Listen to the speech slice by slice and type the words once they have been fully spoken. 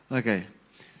Okay.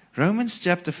 Romans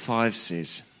chapter 5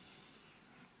 says,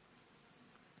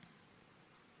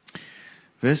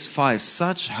 verse 5,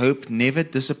 such hope never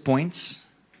disappoints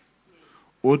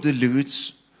or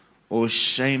deludes or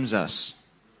shames us.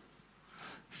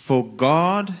 For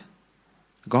God's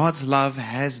love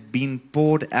has been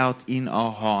poured out in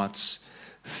our hearts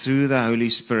through the Holy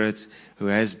Spirit who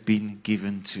has been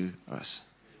given to us.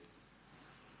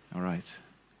 All right.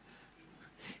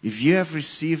 If you have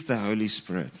received the Holy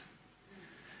Spirit,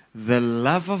 the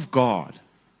love of God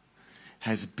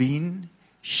has been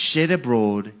shed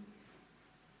abroad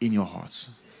in your hearts.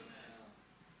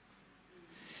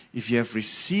 If you have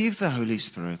received the Holy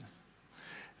Spirit,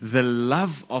 the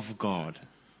love of God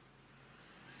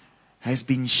has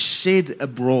been shed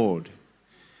abroad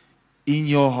in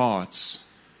your hearts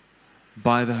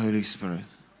by the Holy Spirit.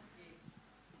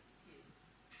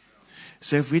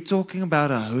 So if we're talking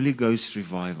about a Holy Ghost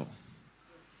revival,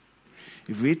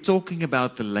 if we're talking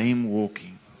about the lame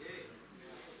walking,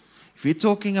 if we're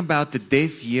talking about the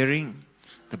deaf hearing,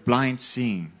 the blind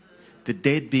seeing, the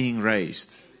dead being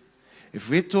raised, if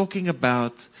we're talking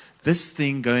about this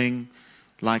thing going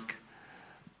like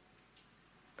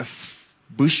a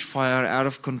bushfire out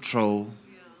of control,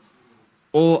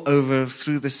 all over,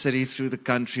 through the city, through the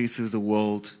country, through the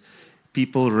world,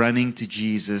 people running to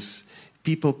Jesus,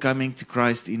 people coming to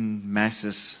Christ in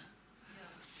masses.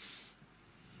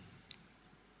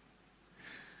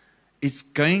 It's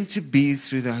going to be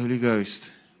through the Holy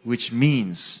Ghost, which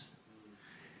means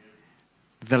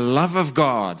the love of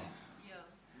God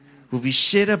will be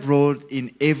shed abroad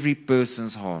in every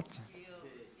person's heart.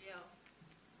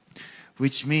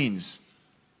 Which means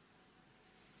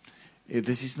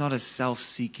this is not a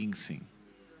self-seeking thing.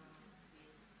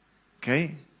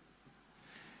 Okay?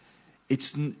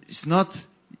 It's not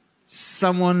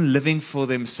someone living for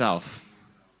themselves.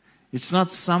 It's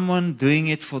not someone doing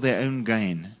it for their own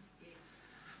gain.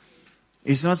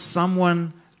 It's not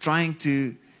someone trying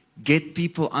to get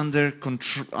people under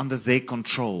their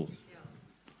control.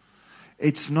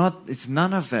 It's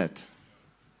none of that.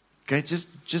 Okay,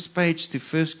 just page to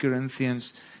 1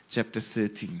 Corinthians chapter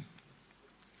 13.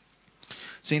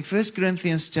 So in 1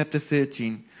 Corinthians chapter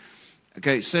 13,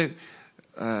 okay, so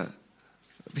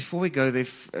before we go there,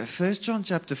 1 John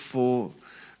chapter 4,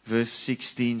 verse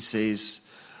 16 says,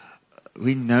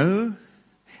 we know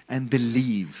and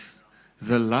believe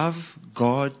the love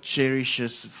God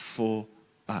cherishes for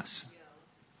us.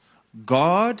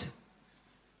 God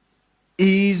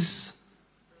is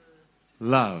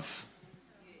love.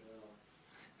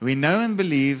 We know and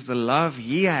believe the love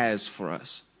He has for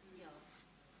us.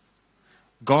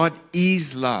 God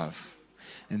is love.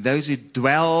 And those who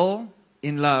dwell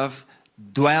in love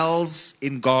dwells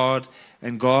in God,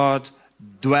 and God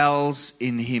dwells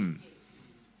in him.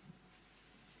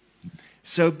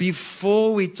 So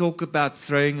before we talk about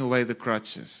throwing away the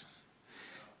crutches,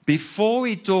 before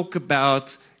we talk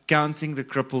about counting the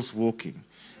cripples walking,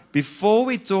 before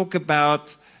we talk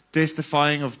about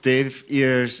testifying of deaf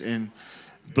ears and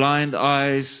blind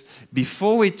eyes,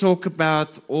 before we talk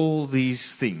about all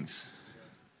these things,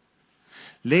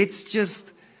 let's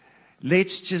just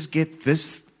get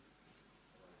this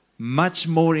much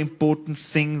more important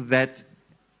thing that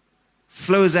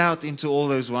flows out into all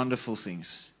those wonderful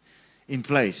things in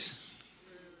place.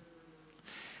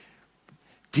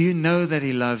 Do you know that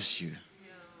He loves you?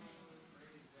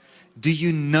 Do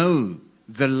you know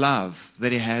the love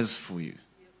that He has for you?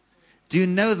 Do you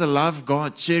know the love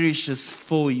God cherishes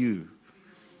for you?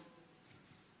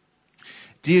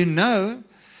 Do you know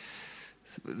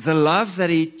the love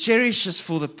that He cherishes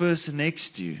for the person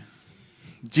next to you?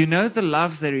 Do you know the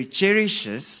love that He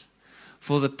cherishes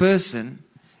for the person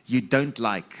you don't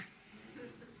like?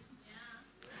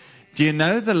 Do you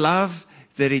know the love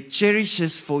that He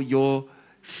cherishes for your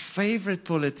favorite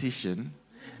politician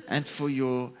and for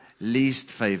your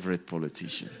least favorite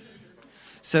politician?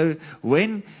 So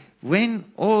when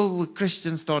all the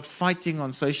Christians start fighting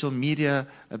on social media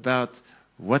about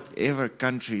whatever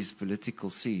country's political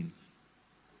scene,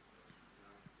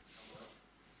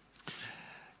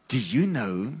 do you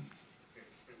know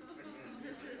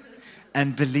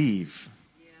and believe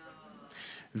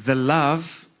the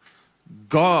love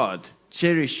God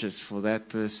cherishes for that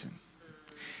person?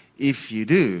 If you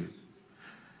do,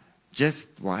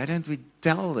 just why don't we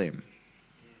tell them?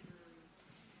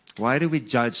 Why do we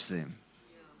judge them?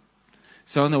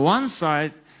 So on the one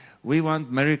side, we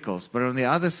want miracles, but on the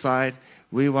other side,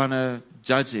 we want to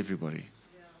judge everybody.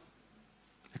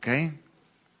 Okay?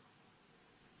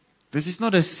 This is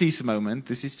not a cease moment.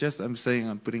 This is just, I'm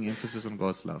putting emphasis on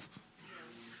God's love.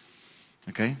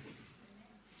 Okay?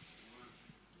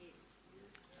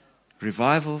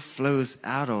 Revival flows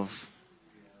out of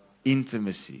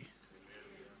intimacy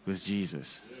with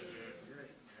Jesus.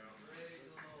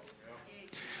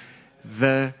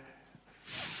 The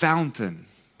fountain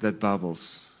that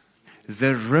bubbles,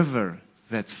 the river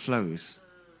that flows,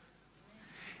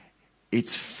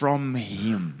 it's from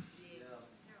Him.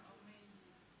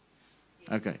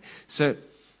 Okay, so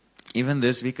even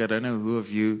this week, I don't know who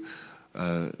of you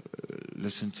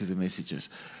listen to the messages,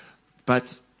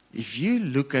 but if you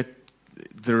look at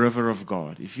the river of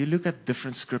God, if you look at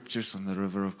different scriptures on the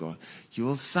river of God, you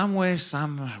will somewhere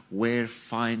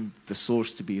find the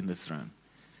source to be in the throne.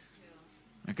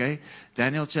 Okay,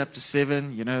 Daniel chapter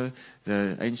 7,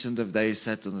 the Ancient of Days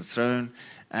sat on the throne,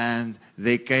 and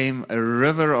there came a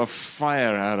river of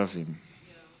fire out of him.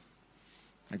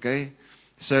 Okay,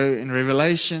 so in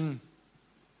Revelation,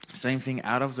 same thing,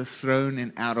 out of the throne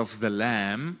and out of the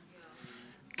Lamb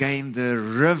came the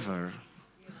river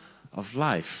of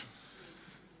life.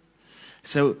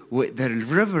 So the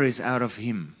river is out of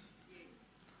Him.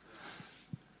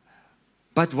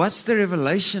 But what's the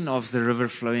revelation of the river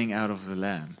flowing out of the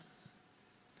Lamb?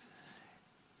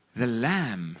 The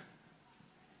Lamb,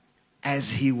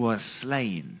 as He was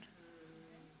slain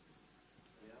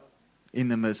in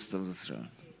the midst of the throne.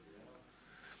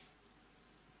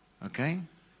 Okay?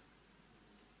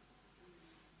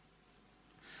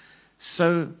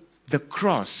 So the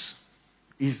cross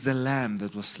is the Lamb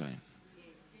that was slain.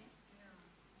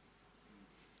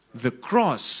 The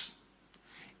cross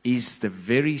is the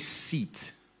very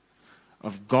seat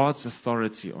of God's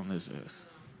authority on this earth.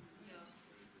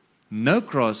 No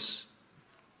cross,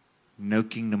 no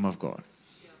kingdom of God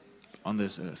on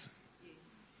this earth.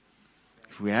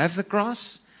 If we have the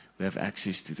cross, we have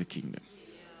access to the kingdom.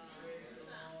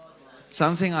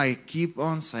 Something I keep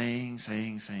on saying.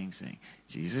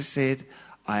 Jesus said,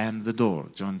 I am the door,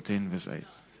 John 10 verse 8.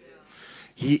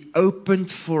 He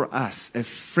opened for us a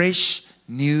fresh,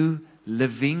 new,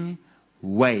 living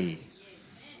way.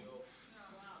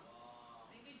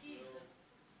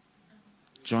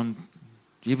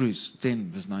 Hebrews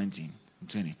 10 verse 19 and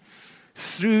 20.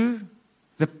 Through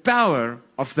the power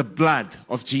of the blood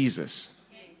of Jesus.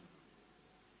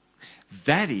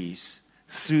 That is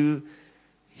through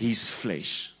His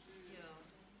flesh.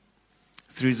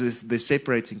 Through the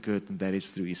separating curtain, that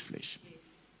is through His flesh.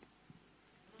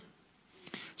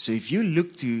 So if you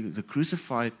look to the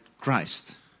crucified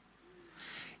Christ,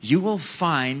 you will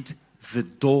find the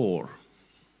door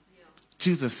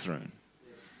to the throne,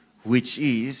 which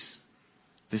is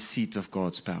the seat of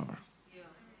God's power.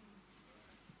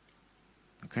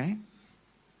 Okay?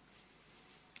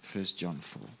 1 John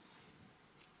 4.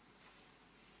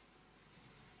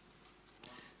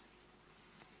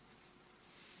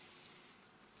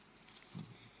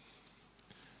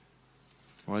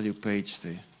 While you page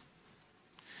there.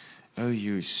 Oh,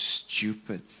 you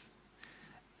stupid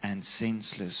and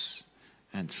senseless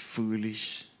and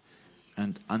foolish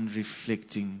and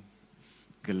unreflecting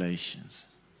Galatians.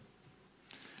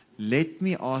 Let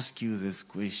me ask you this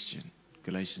question.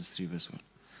 Galatians 3 verse 1.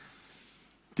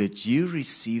 Did you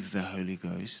receive the Holy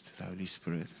Ghost, the Holy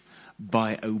Spirit,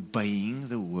 by obeying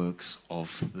the works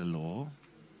of the law?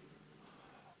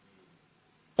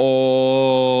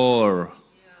 Or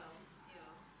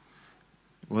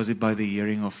was it by the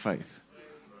hearing of faith?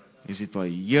 Is it by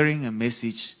hearing a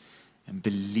message and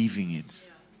believing it?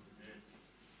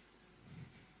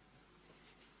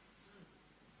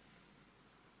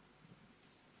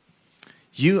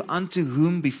 You unto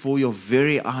whom before your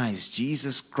very eyes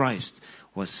Jesus Christ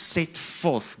was set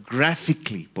forth,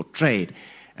 graphically portrayed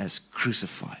as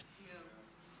crucified.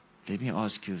 Let me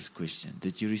ask you this question.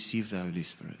 Did you receive the Holy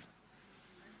Spirit?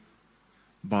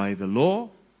 By the law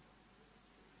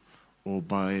or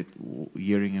by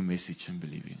hearing a message and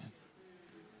believing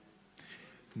it?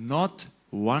 Not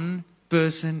one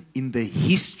person in the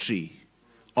history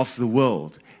of the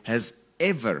world has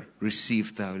ever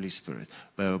received the Holy Spirit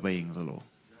by obeying the law.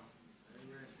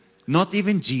 Not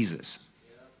even Jesus.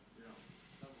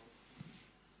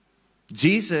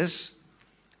 Jesus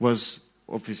was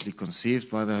obviously conceived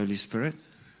by the Holy Spirit,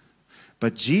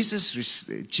 but Jesus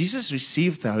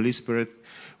received the Holy Spirit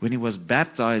when He was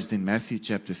baptized in Matthew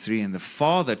chapter 3, and the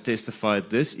Father testified,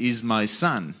 "This is my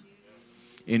Son,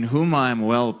 in whom I am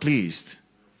well pleased."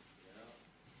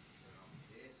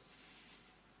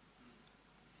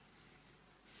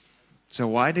 So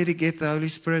why did He get the Holy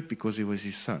Spirit? Because He was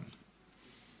His Son.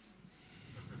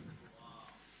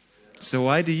 So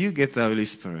why do you get the Holy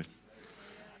Spirit?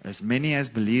 As many as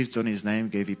believed on His name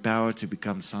gave He power to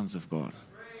become sons of God,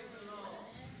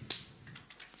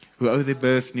 who owe their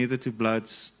birth neither to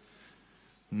bloods,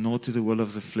 nor to the will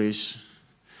of the flesh,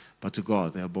 but to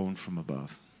God they are born from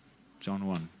above. John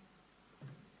 1.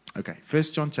 Okay, 1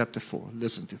 John chapter 4.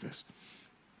 Listen to this.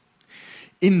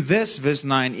 In this, verse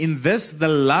 9, in this the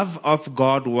love of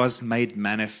God was made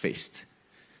manifest.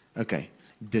 Okay,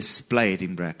 displayed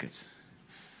in brackets.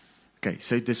 Okay,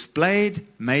 so displayed,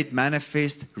 made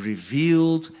manifest,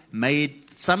 revealed, made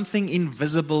something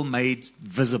invisible, made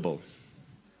visible.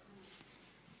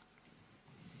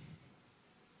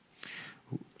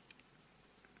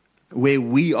 Where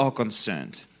we are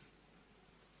concerned.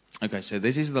 Okay, so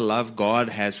this is the love God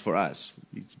has for us,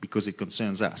 because it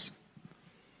concerns us.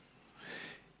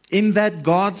 In that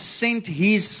God sent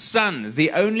His Son,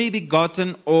 the only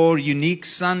begotten or unique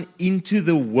Son, into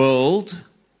the world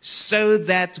so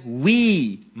that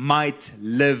we might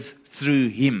live through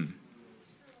Him.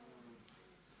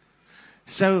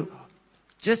 So,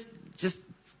 just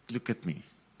look at me.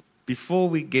 Before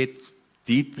we get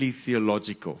deeply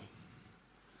theological,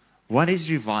 what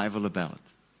is revival about?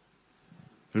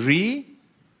 Revive.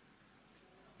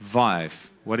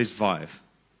 What is vive?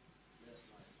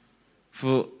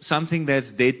 For something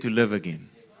that's dead to live again.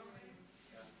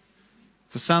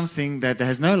 For something that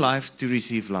has no life to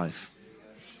receive life.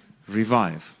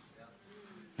 Revive.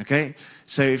 Okay?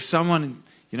 So if someone,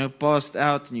 passed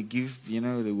out and you give,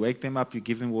 they wake them up, you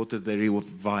give them water, they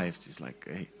revived. It's like,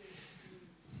 hey.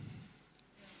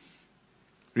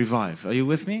 Revive. Are you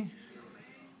with me?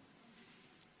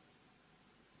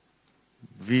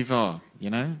 Viva,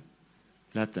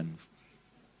 Latin.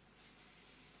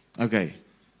 Okay.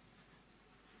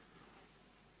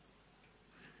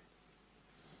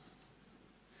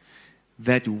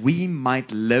 That we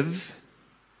might live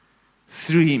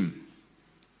through Him.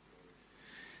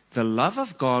 The love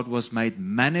of God was made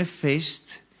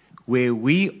manifest where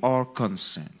we are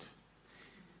concerned.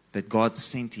 That God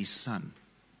sent His Son.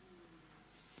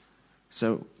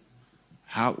 So,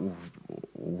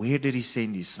 where did He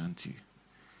send His Son to?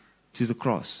 To the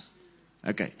cross.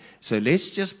 Okay, so let's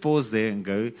just pause there and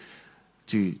go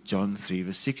to John 3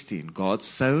 verse 16. God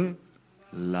so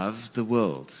loved the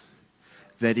world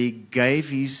that He gave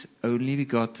His only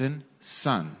begotten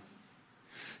Son,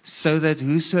 so that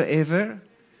whosoever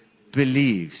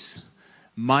believes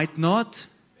might not,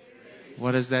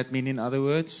 what does that mean in other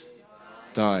words?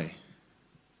 Die.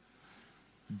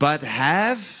 But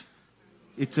have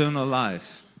eternal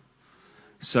life.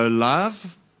 So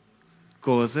love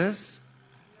causes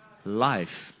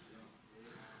life.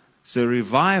 So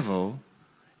revival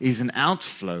is an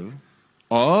outflow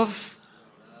of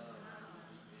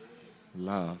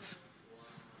love.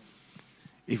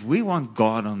 If we want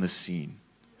God on the scene,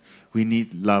 we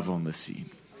need love on the scene.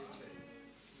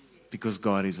 Because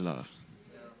God is love.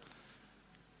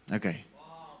 Okay.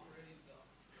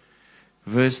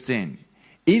 Verse 10.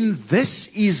 In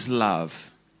this is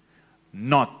love,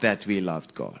 not that we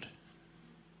loved God,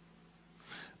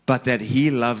 but that He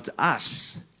loved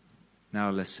us. Now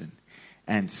listen.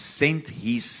 And sent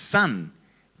His Son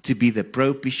to be the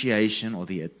propitiation or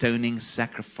the atoning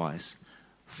sacrifice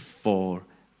for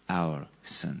our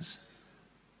sins.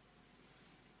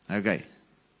 Okay.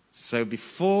 So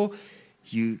before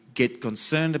you get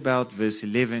concerned about verse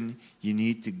 11, you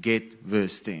need to get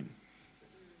verse 10.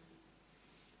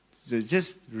 So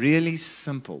just really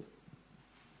simple.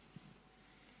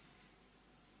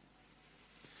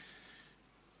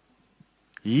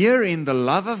 Herein the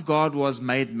love of God was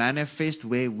made manifest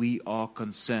where we are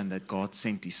concerned, that God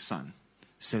sent His Son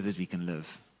so that we can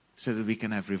live, so that we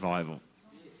can have revival.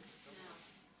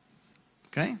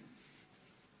 Okay?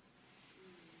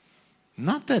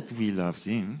 Not that we loved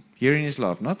Him, herein is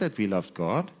love, not that we loved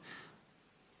God,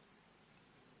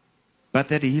 but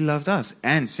that He loved us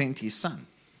and sent His Son.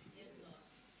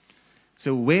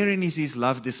 So wherein is His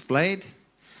love displayed?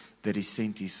 That He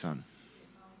sent His Son.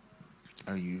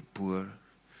 Oh, you poor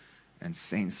and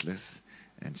senseless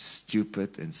and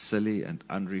stupid and silly and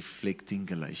unreflecting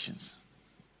Galatians.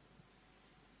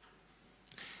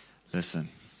 Listen.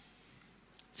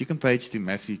 You can page to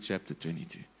Matthew chapter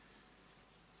 22.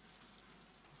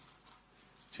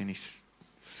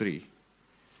 23.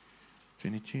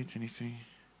 22, 23.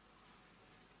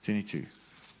 22.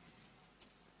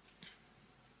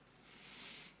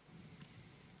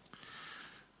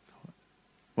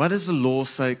 What does the law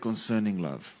say concerning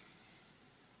love?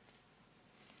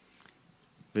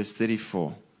 Verse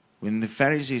 34. When the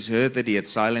Pharisees heard that He had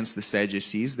silenced the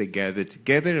Sadducees, they gathered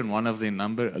together, and one of their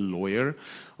number, a lawyer,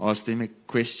 asked Him a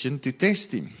question to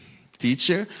test Him.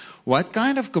 Teacher, what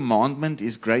kind of commandment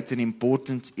is great and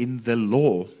important in the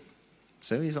law?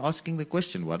 So he's asking the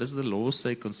question, what does the law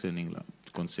say concerning love?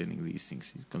 concerning these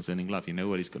things, concerning love. You know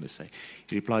what he's going to say.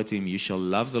 He replied to him, you shall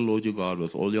love the Lord your God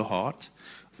with all your heart,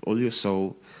 with all your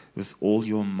soul, with all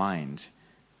your mind.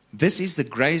 This is the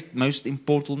great, most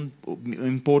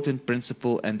important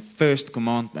principle and first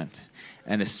commandment.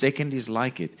 And a second is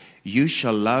like it. You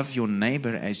shall love your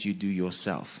neighbor as you do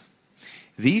yourself.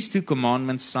 These two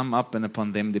commandments sum up, and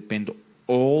upon them depend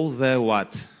all the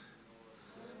what?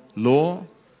 Law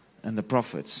and the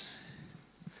prophets.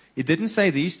 It didn't say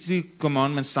these two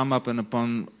commandments sum up, and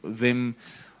upon them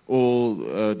all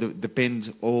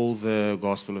depend all the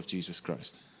gospel of Jesus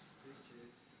Christ.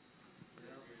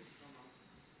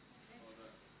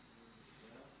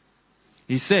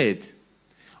 He said,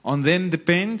 on them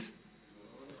depend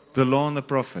the law and the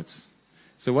prophets.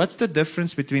 So what's the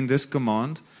difference between this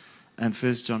command and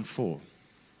 1 John 4?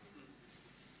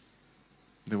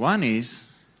 The one is,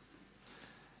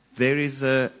 there is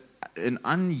an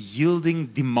unyielding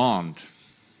demand,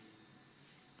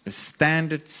 a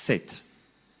standard set,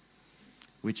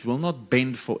 which will not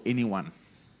bend for anyone.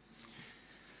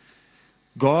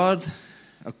 God,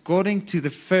 according to the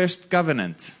first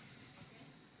covenant,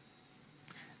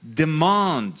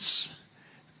 demands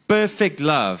perfect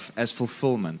love as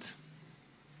fulfillment.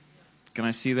 Can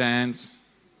I see the hands?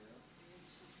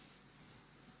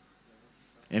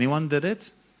 Anyone did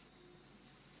it?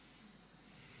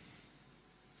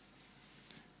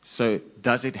 So,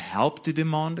 does it help to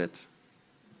demand it?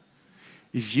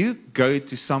 If you go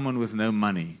to someone with no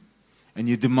money and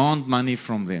you demand money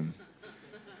from them,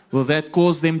 will that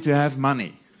cause them to have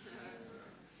money?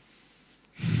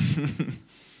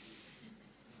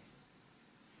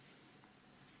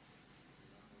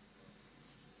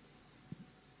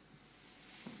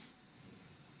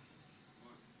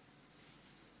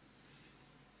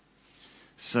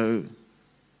 So,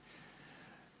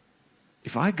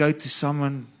 if I go to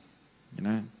someone,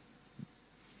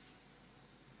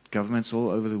 governments all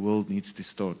over the world needs to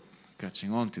start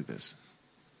catching on to this.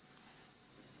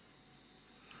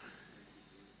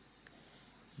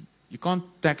 You can't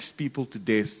tax people to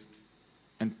death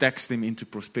and tax them into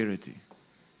prosperity.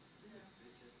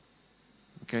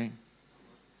 Okay?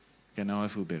 Okay, now I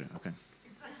feel better. Okay.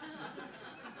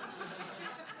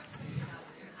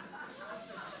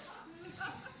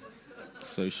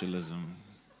 Socialism.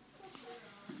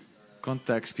 Can't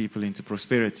tax people into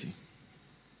prosperity.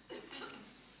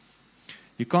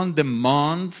 You can't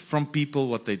demand from people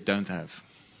what they don't have.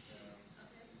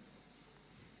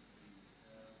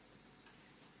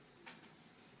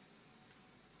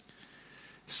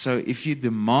 So if you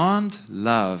demand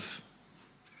love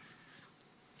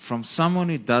from someone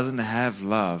who doesn't have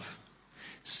love,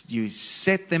 you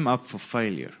set them up for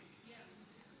failure.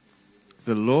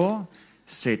 The law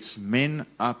sets men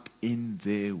up in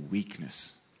their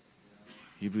weakness.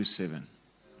 Hebrews 7.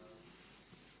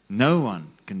 No one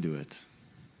can do it.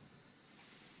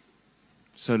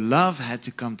 So love had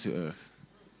to come to earth.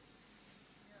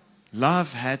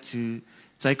 Love had to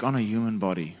take on a human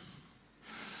body.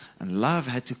 And love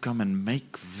had to come and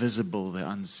make visible the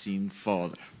unseen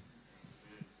Father.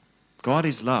 God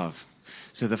is love.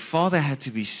 So the Father had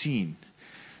to be seen.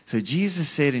 So Jesus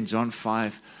said in John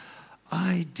 5,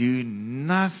 I do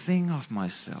nothing of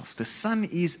myself. The Son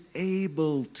is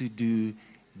able to do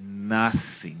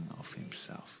nothing of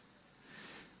himself.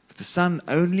 But the Son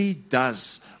only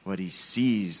does what he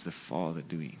sees the Father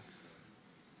doing.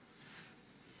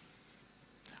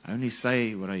 I only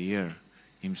say what I hear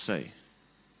him say.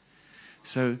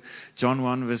 So John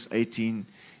 1 verse 18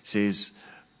 says,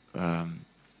 no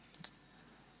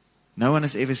one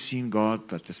has ever seen God,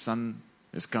 but the Son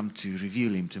has come to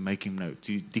reveal him, to make him know,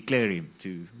 to declare him,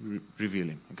 to reveal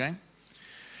him. Okay?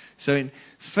 So in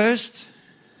 1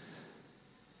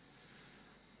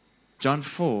 John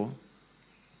 4,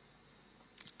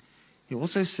 he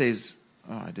also says,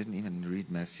 I didn't even read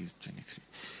Matthew 23.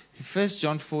 In 1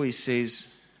 John 4, he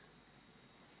says,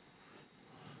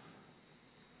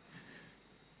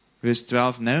 verse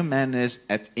 12, no man has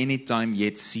at any time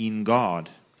yet seen God.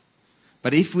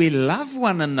 But if we love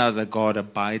one another, God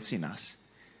abides in us.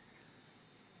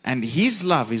 And his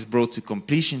love is brought to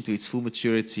completion, to its full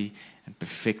maturity, and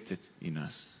perfected in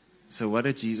us. So what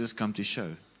did Jesus come to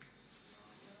show?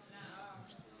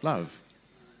 Love.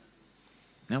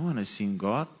 No one has seen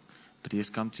God, but he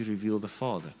has come to reveal the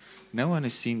Father. No one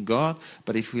has seen God,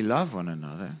 but if we love one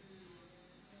another,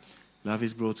 love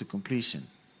is brought to completion.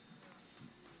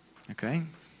 Okay?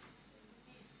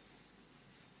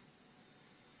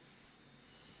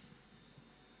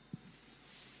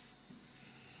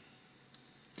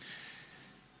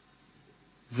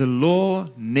 The law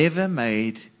never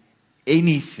made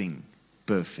anything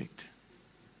perfect.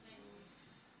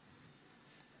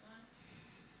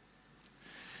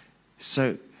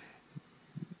 So,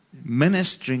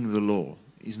 ministering the law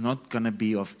is not going to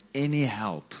be of any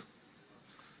help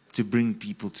to bring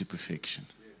people to perfection.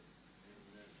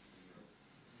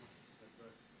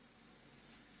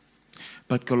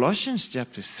 But Colossians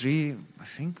chapter 3, I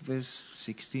think verse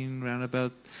 16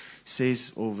 roundabout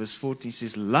says, or verse 14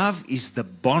 says, love is the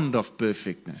bond of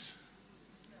perfectness.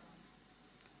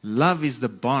 Love is the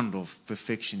bond of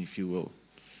perfection, if you will.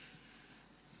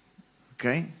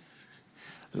 Okay?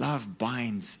 Love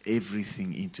binds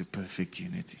everything into perfect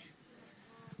unity.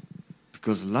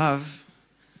 Because love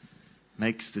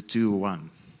makes the two one.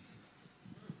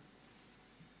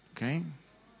 Okay?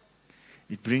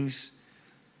 It brings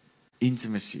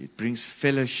intimacy. It brings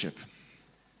fellowship.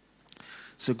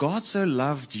 So God so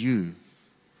loved you.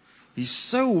 He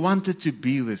so wanted to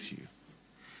be with you.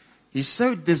 He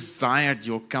so desired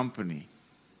your company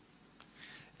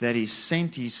that He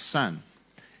sent His Son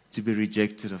to be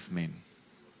rejected of men.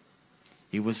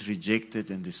 He was rejected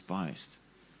and despised.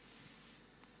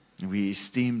 And we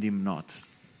esteemed Him not.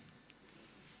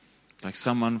 Like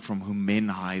someone from whom men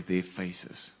hide their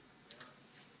faces.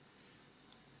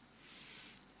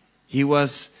 He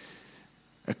was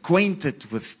acquainted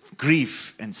with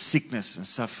grief and sickness and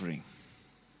suffering.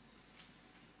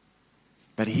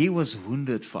 But He was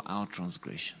wounded for our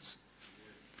transgressions.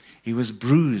 He was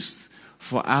bruised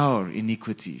for our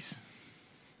iniquities.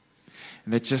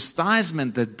 And the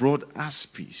chastisement that brought us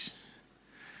peace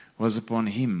was upon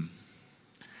Him.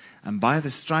 And by the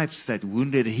stripes that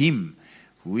wounded Him,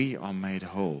 we are made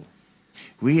whole.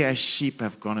 We as sheep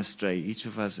have gone astray. Each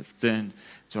of us have turned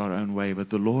to our own way. But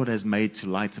the Lord has made to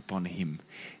light upon Him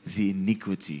the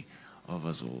iniquity of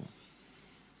us all.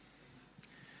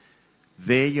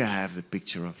 There you have the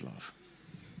picture of love.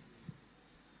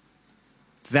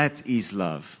 That is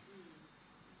love.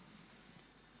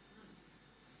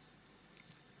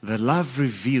 The love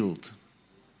revealed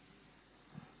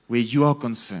where you are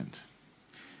concerned.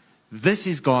 This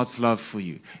is God's love for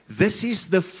you. This is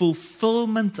the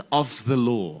fulfillment of the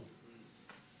law.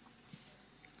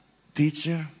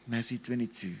 Teacher, Matthew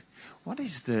 22. What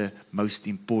is the most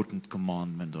important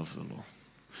commandment of the law?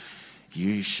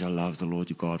 You shall love the Lord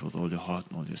your God with all your heart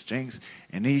and all your strength.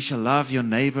 And you shall love your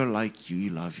neighbor like you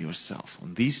love yourself.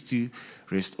 On these two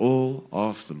rest all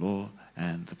of the law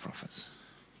and the prophets.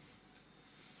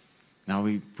 Now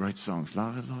we write songs.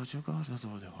 Love the Lord your God with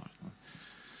all your heart.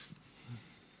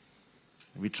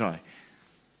 We try.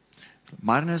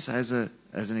 Marnus as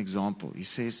an example. He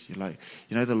says,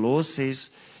 the law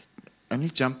says, only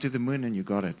jump to the moon and you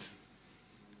got it.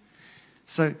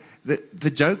 So the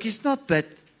joke is not that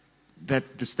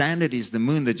the standard is the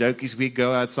moon. The joke is we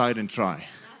go outside and try.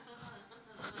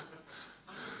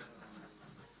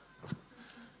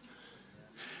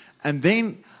 And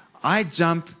then I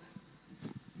jump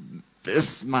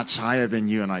this much higher than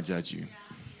you and I judge you.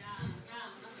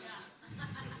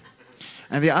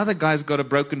 And the other guy's got a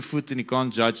broken foot and he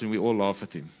can't judge and we all laugh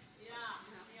at him.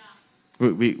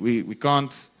 We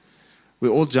can't, we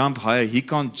all jump higher. He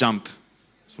can't jump.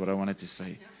 That's what I wanted to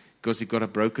say. Because he got a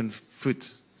broken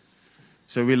foot.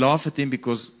 So we laugh at him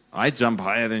because I jump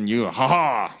higher than you. Ha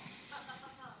ha!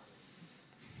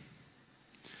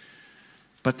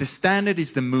 But the standard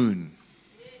is the moon.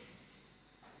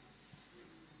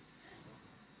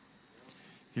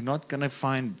 You're not going to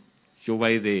find your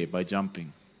way there by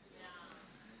jumping.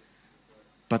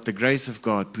 But the grace of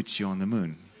God puts you on the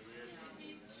moon.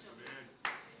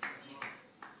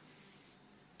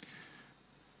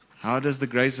 How does the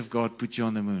grace of God put you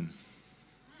on the moon?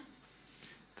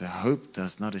 The hope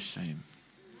does not shame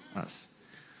us.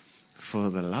 For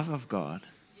the love of God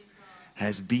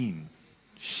has been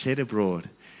shed abroad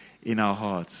in our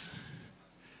hearts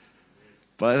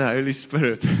by the Holy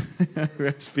Spirit who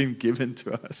has been given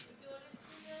to us.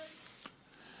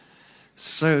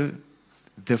 So,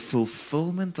 the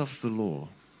fulfillment of the law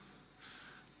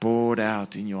poured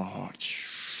out in your heart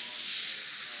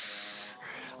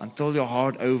until your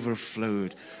heart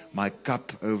overflowed. My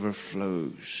cup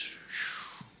overflows.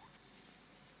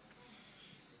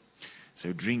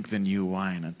 So drink the new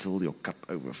wine until your cup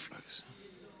overflows.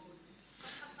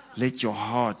 Let your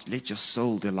heart, let your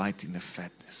soul delight in the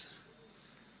fatness.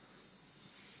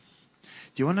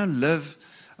 Do you want to live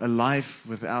a life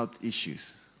without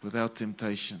issues, without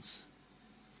temptations?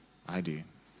 I do. You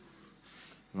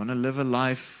want to live a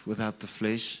life without the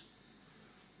flesh?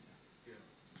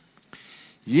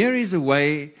 Here is a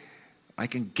way I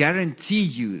can guarantee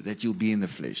you that you'll be in the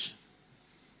flesh.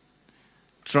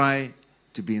 Try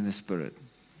to be in the Spirit.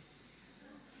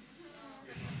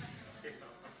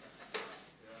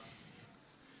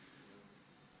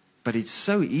 But it's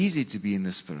so easy to be in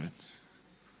the Spirit.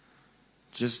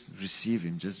 just receive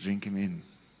Him. Just drink Him in.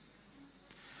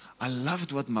 I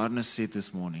loved what Marna said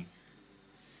this morning.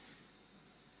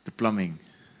 The plumbing.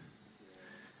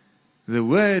 The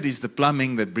Word is the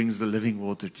plumbing that brings the living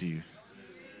water to you.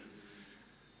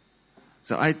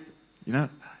 So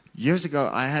years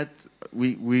ago,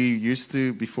 we used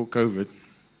to, before COVID,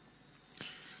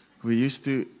 we used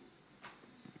to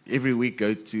every week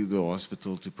go to the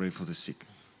hospital to pray for the sick.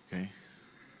 Okay.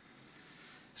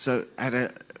 So at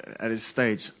a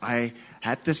stage, I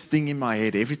had this thing in my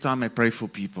head. Every time I pray for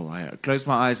people, I close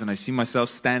my eyes and I see myself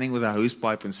standing with a hose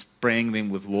pipe and spraying them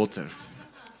with water.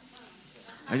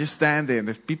 I just stand there, and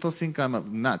if people think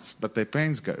I'm nuts, but their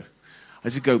pains go. I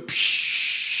just go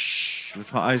psh,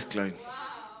 with my eyes closed.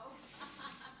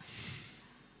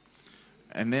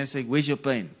 And then I say, "Where's your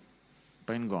pain?"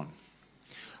 Pain gone.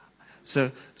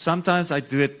 So sometimes I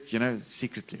do it,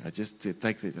 secretly. I just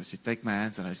take my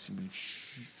hands and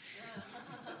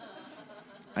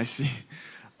I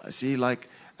see like,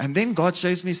 and then God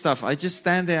shows me stuff. I just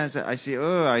stand there and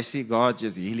I see God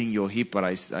just healing your hip, but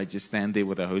I just stand there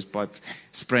with a hose pipe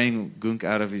spraying gunk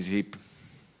out of his hip.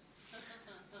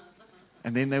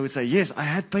 And then they would say, "Yes, I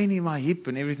had pain in my hip,"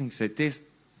 and everything. So test,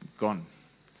 gone.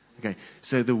 Okay,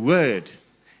 so the Word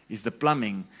is the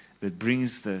plumbing that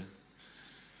brings the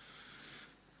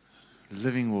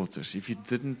living waters. If you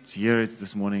didn't hear it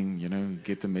this morning,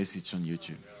 get the message on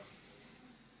YouTube.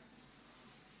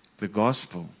 The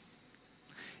gospel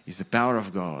is the power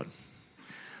of God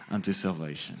unto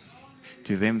salvation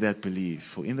to them that believe.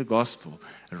 For in the gospel,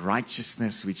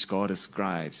 righteousness which God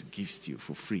ascribes and gives to you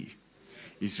for free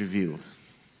is revealed.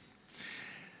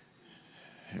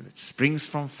 And it springs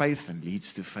from faith and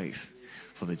leads to faith.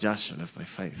 For the just shall live by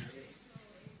faith.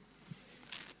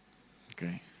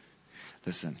 Okay,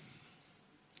 listen.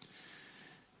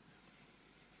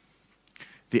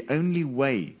 The only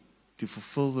way to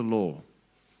fulfill the law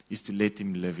is to let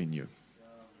Him live in you.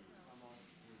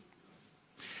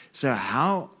 So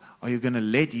how are you going to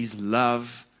let His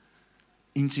love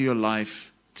into your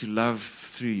life to love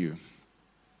through you?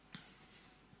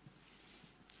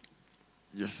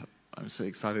 Yes, I'm so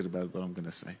excited about what I'm going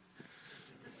to say.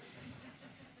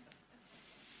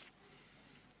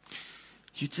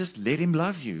 You just let Him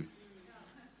love you.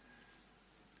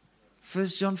 1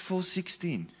 John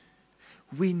 4:16.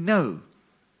 We know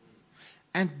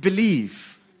and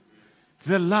believe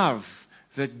the love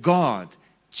that God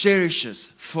cherishes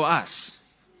for us.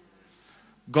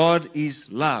 God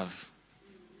is love.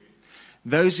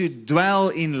 Those who dwell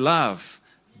in love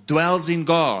dwells in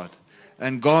God,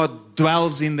 and God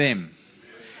dwells in them.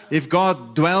 If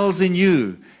God dwells in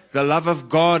you, the love of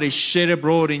God is shed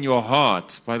abroad in your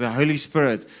heart by the Holy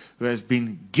Spirit who has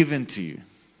been given to you.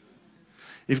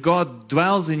 If God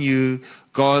dwells in you,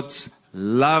 God's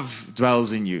love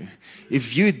dwells in you.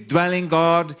 If you dwell in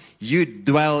God, you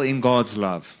dwell in God's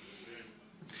love.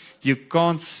 You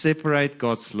can't separate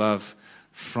God's love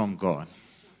from God.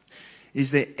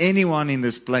 Is there anyone in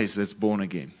this place that's born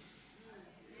again?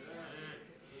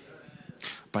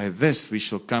 By this we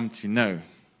shall come to know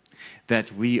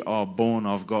that we are born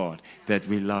of God, that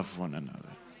we love one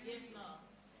another.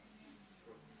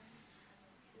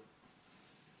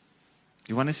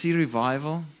 You want to see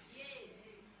revival?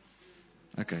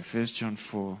 Okay, 1 John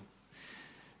 4,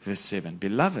 verse 7.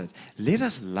 Beloved, let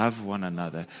us love one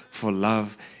another, for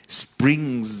love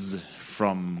springs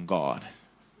from God.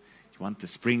 You want the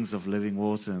springs of living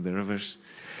water and the rivers?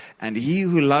 And he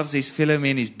who loves his fellow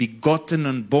men is begotten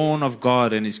and born of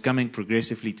God and is coming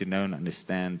progressively to know and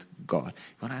understand God.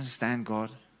 You want to understand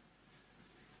God?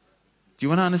 Do you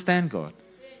want to understand God?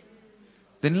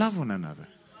 Then love one another.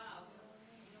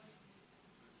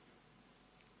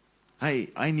 Hey,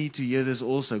 I need to hear this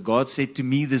also. God said to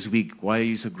me this week, why are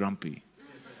you so grumpy?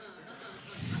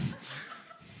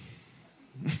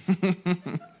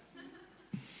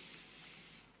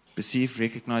 Perceive,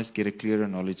 recognize, get a clearer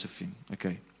knowledge of Him.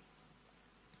 Okay.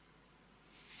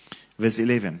 Verse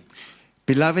 11.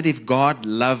 Beloved, if God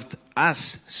loved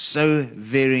us so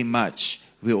very much,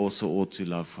 we also ought to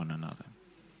love one another.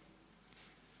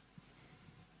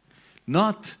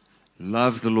 Not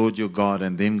love the Lord your God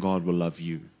and then God will love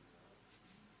you.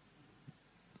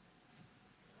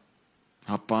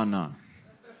 Hapana.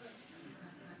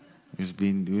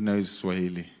 Who knows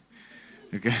Swahili?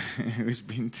 Okay. Who's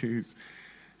been to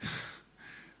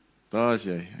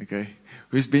okay.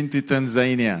 Who's been to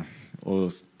Tanzania? Or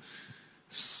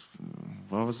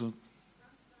waar was het?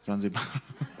 Zanzibar.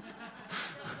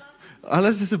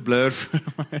 Alles is 'n blur vir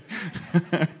my.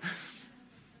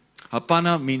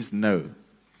 Hapana means no.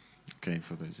 Okay,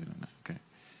 for those who don't know.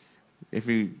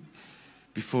 Okay.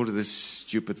 Before this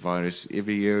stupid virus,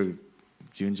 every year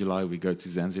June, July, we go to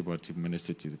Zanzibar to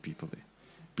minister to the people there.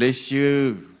 Bless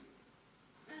you,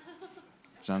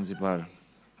 Zanzibar.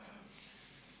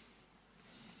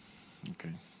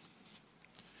 Okay.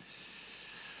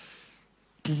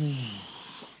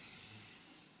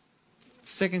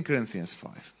 2 Corinthians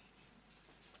 5.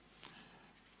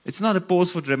 It's not a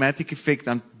pause for dramatic effect.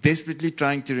 I'm desperately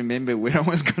trying to remember where I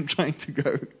was trying to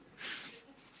go.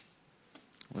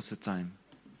 What's the time?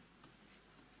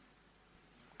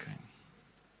 Okay.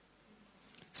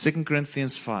 2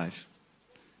 Corinthians 5,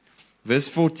 verse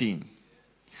 14.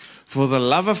 For the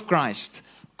love of Christ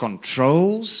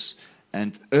controls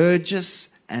and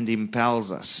urges and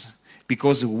impels us,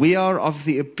 because we are of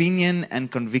the opinion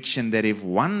and conviction that if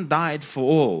one died for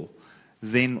all,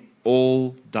 then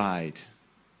all died.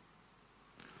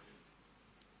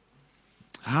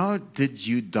 How did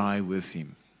you die with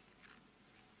him?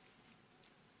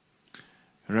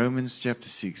 Romans chapter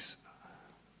 6.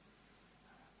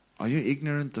 Are you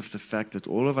ignorant of the fact that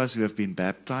all of us who have been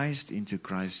baptized into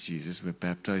Christ Jesus were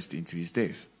baptized into his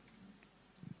death?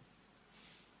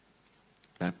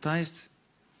 Baptized,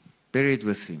 buried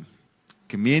with him.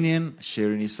 Communion,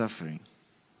 sharing his suffering.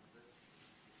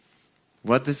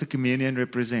 What does the communion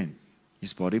represent?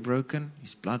 His body broken,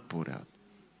 his blood poured out.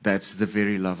 That's the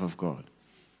very love of God.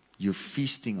 You're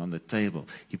feasting on the table.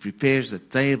 He prepares the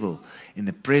table in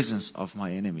the presence of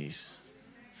my enemies.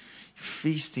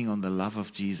 Feasting on the love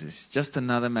of Jesus. Just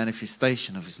another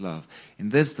manifestation of his love. In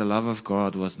this, the love of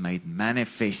God was made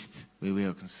manifest where we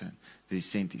are concerned. That he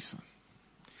sent his son.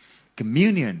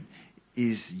 Communion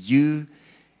is you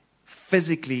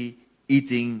physically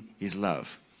eating his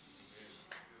love.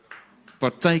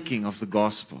 Partaking of the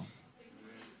gospel.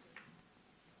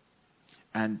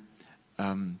 And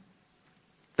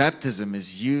baptism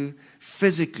is you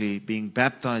physically being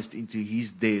baptized into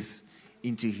his death,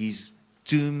 into his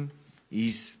tomb,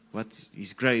 his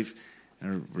grave,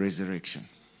 and resurrection.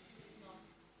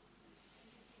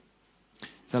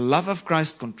 The love of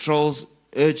Christ controls,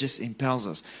 urges, impels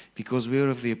us, because we are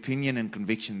of the opinion and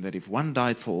conviction that if one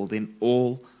died for all, then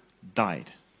all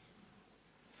died.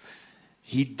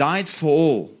 He died for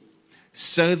all,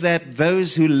 so that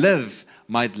those who live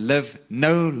might live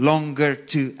no longer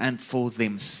to and for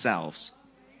themselves,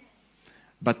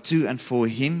 but to and for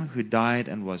him who died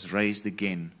and was raised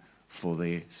again for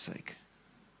their sake.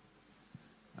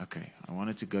 Okay, I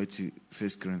wanted to go to 1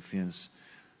 Corinthians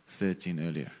 13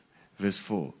 earlier. Verse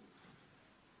 4.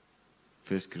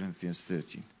 1 Corinthians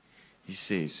 13. He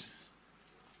says,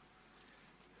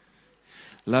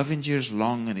 love endures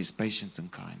long and is patient and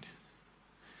kind.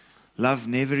 Love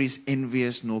never is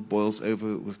envious nor boils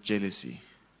over with jealousy.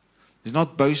 Is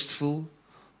not boastful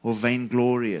or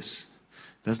vainglorious.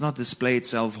 Does not display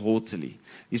itself haughtily.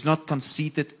 Is not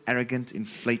conceited, arrogant,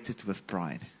 inflated with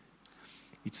pride.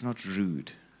 It's not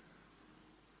rude.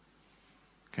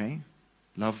 Okay?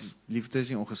 Liefde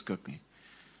is nie ongeskik nie.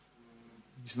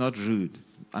 It's not rude,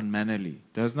 unmannerly.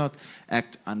 Does not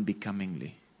act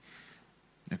unbecomingly.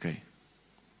 Okay.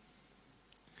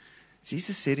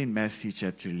 Jesus said in Matthew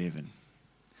chapter 11,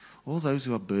 all those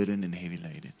who are burdened and heavy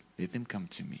laden, let them come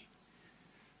to me.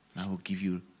 And I will give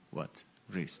you what?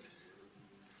 Rest.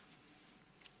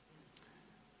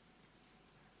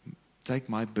 Take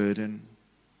my burden.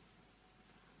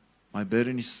 My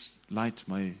burden is light,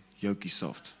 my yoke is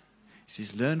soft. He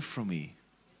says, learn from me.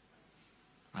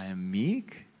 I am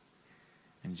meek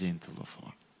and gentle of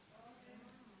heart.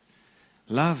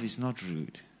 Love is not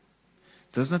rude.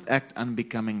 Does not act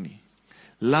unbecomingly.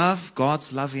 Love,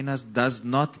 God's love in us, does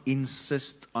not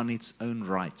insist on its own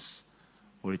rights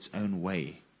or its own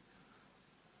way.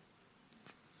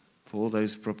 For all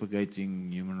those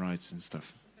propagating human rights and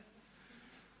stuff.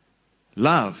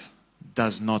 Love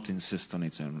does not insist on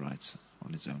its own rights,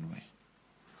 on its own way.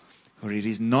 For it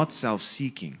is not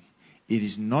self-seeking. It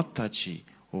is not touchy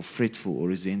or fretful or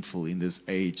resentful in this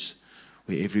age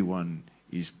where everyone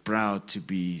is proud to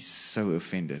be so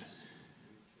offended.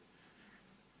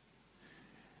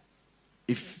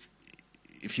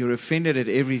 If you're offended at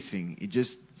everything,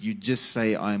 you just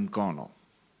say, I'm carnal.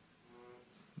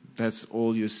 That's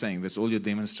all you're saying. That's all you're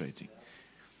demonstrating.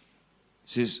 It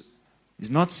says, it's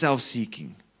not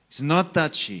self-seeking. It's not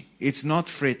touchy. It's not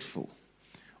fretful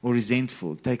or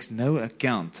resentful. It takes no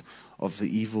account of the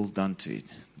evil done to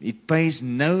it. It pays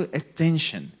no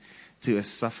attention to a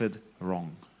suffered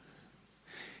wrong.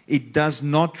 It does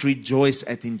not rejoice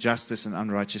at injustice and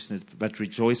unrighteousness, but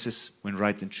rejoices when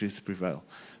right and truth prevail.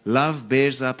 Love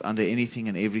bears up under anything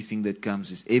and everything that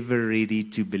comes, is ever ready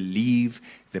to believe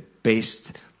the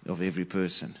best of every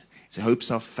person. Its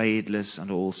hopes are fadeless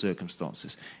under all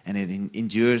circumstances, and it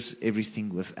endures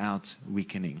everything without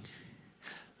weakening.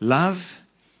 Love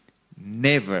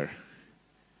never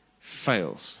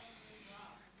fails.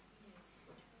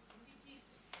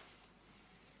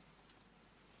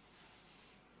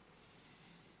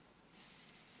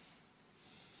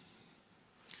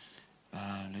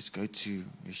 Let's go to,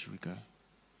 where should we go?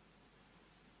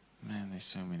 Man, there's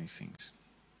so many things.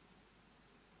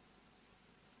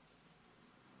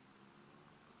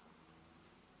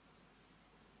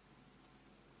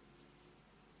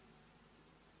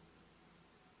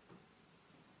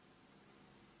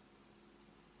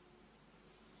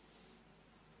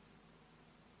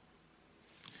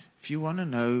 If you want to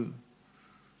know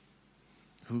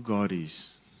who God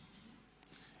is,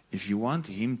 if you want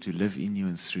Him to live in you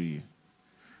and through you,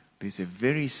 there's a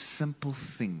very simple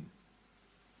thing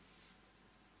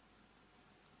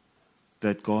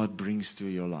that God brings to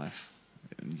your life,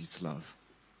 and it's love.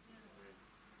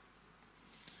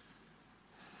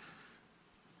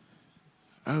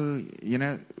 Oh,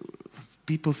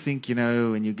 people think,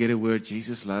 when you get a word,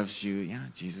 Jesus loves you. Yeah,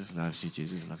 Jesus loves you,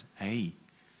 Jesus loves you. Hey,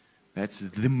 that's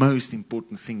the most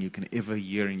important thing you can ever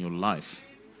hear in your life.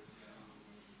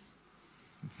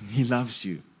 He loves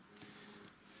you.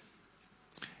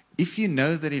 If you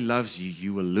know that He loves you,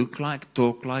 you will look like,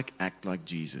 talk like, act like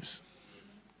Jesus.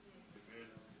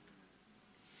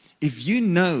 If you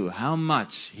know how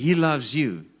much He loves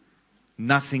you,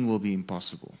 nothing will be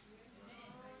impossible.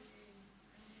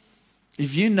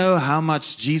 If you know how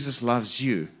much Jesus loves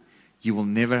you, you will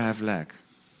never have lack.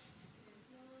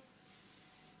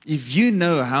 If you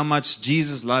know how much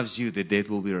Jesus loves you, the dead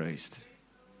will be raised.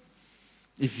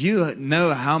 If you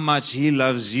know how much He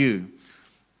loves you,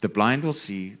 the blind will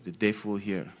see, the deaf will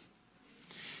hear.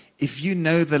 If you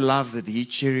know the love that He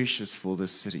cherishes for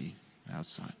this city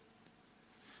outside,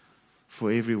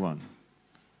 for everyone,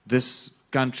 this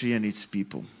country and its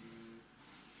people,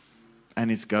 and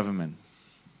its government,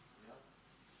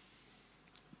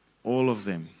 all of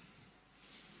them,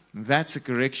 that's a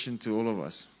correction to all of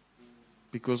us,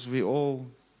 because we all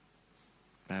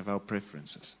have our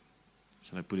preferences.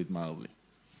 Shall I put it mildly?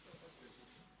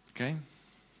 Okay?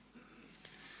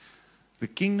 The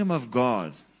kingdom of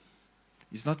God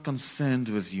is not concerned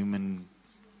with human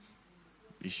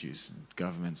issues and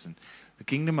governments. And the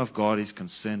kingdom of God is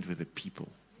concerned with the people.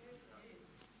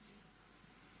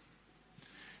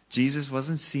 Jesus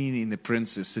wasn't seen in with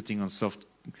princes sitting on soft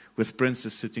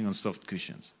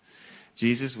cushions.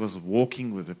 Jesus was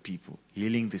walking with the people,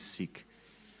 healing the sick,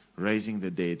 raising the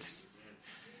dead.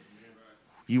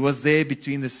 He was there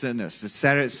between the sinners.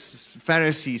 The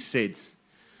Pharisees said,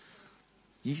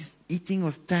 He's eating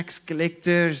with tax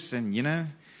collectors and,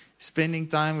 spending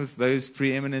time with those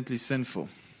preeminently sinful.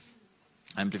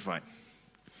 Amplified.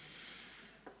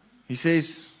 He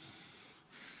says,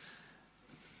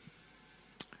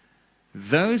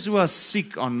 those who are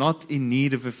sick are not in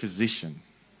need of a physician,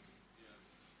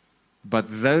 but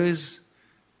those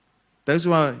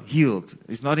who are healed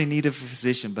is not in need of a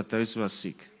physician, but those who are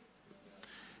sick.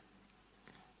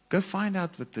 Go find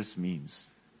out what this means.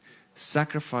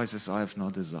 Sacrifices I have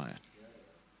not desired,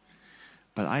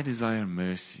 but I desire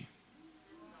mercy.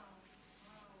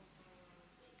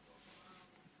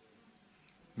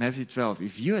 Matthew 12,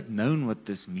 if you had known what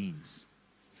this means,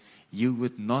 you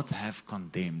would not have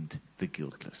condemned the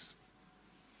guiltless.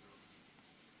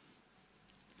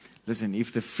 Listen,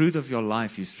 if the fruit of your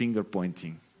life is finger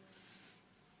pointing,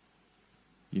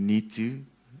 you need to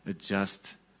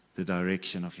adjust the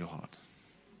direction of your heart.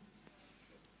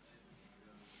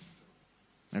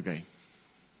 Okay.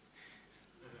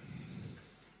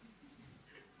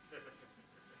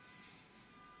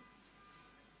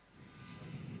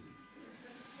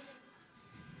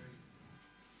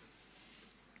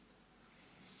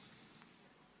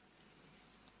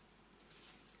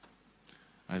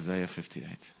 Isaiah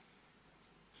 58.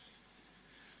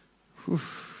 Whew.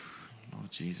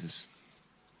 Lord Jesus.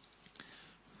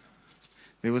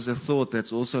 There was a thought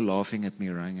that's also laughing at me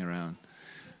running around.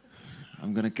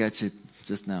 I'm going to catch it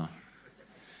just now.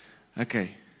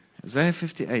 Okay. Isaiah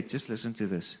 58. Just listen to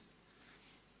this.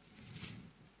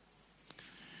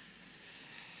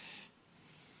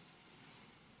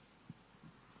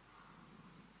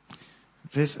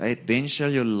 Verse 8. Then shall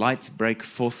your light break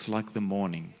forth like the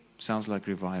morning. Sounds like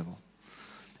revival.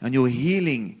 And your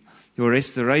healing, your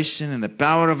restoration, and the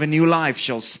power of a new life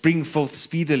shall spring forth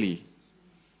speedily.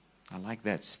 I like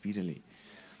that, speedily.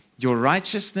 Your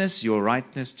righteousness, your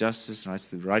rightness, justice,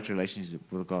 the right relationship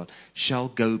with God shall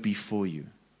go before you,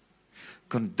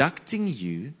 conducting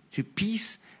you to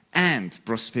peace and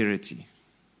prosperity.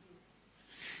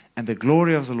 And the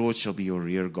glory of the Lord shall be your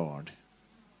rear guard.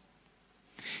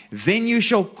 Then you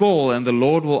shall call, and the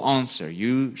Lord will answer.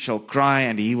 You shall cry,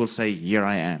 and He will say, Here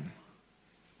I am.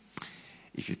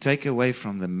 If you take away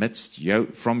from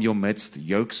your midst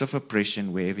yokes of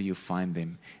oppression wherever you find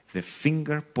them, the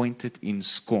finger pointed in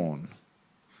scorn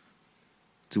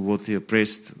toward the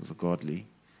oppressed of the godly,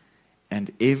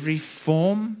 and every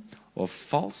form of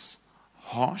false,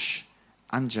 harsh,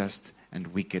 unjust, and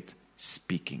wicked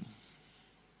speaking.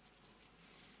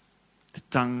 The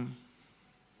tongue,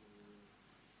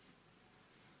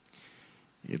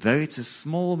 though it's a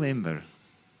small member,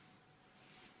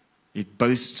 it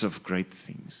boasts of great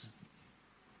things.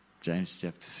 James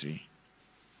chapter 3.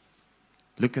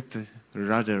 Look at the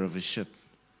rudder of a ship.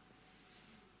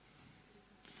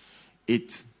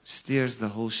 It steers the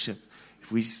whole ship.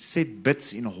 If we set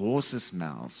bits in horses'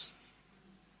 mouths,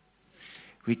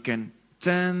 we can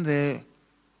turn their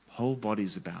whole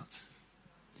bodies about.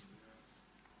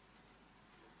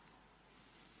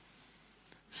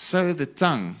 So the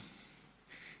tongue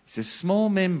is a small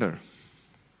member.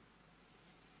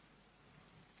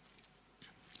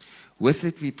 With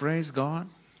it we praise God.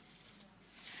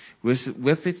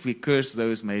 With it we curse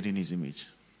those made in His image.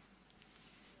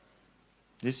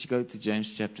 Let's go to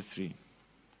James chapter 3.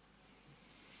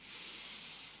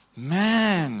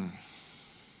 Man.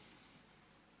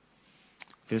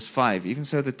 Verse 5. Even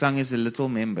so the tongue is a little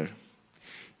member.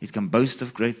 It can boast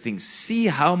of great things. See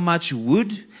how much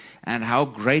wood and how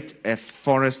great a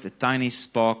forest a tiny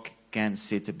spark can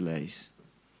set ablaze.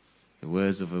 The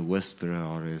words of a whisperer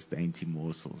are as dainty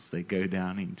morsels. They go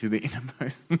down into the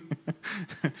innermost.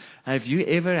 Have you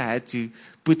ever had to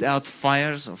put out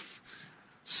fires of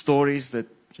stories that,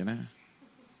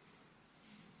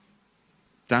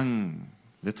 tongue,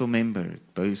 little member,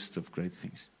 it boasts of great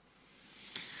things.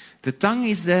 The tongue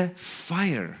is the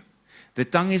fire. The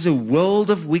tongue is a world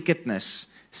of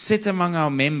wickedness set among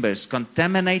our members,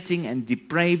 contaminating and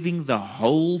depraving the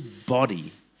whole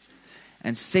body,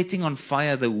 and setting on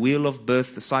fire the wheel of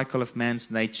birth, the cycle of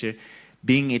man's nature,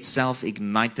 being itself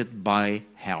ignited by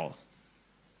hell.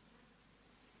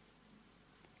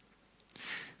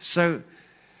 So,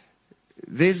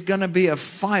 there's going to be a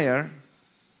fire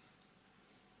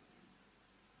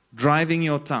driving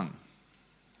your tongue.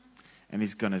 And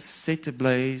it's going to set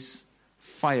ablaze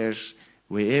fires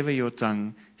wherever your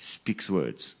tongue speaks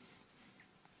words.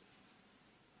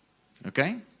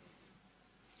 Okay?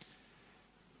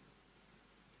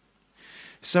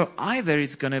 So either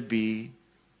it's going to be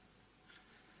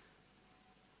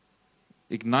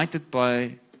ignited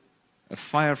by a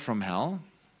fire from hell,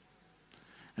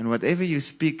 and whatever you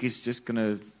speak is just going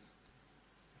to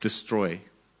destroy.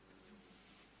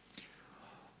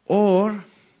 Or,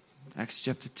 Acts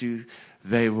chapter 2,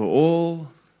 they were all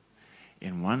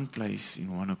in one place,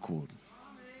 in one accord.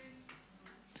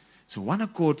 So one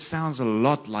accord sounds a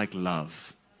lot like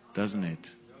love, doesn't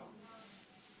it?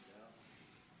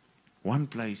 One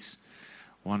place,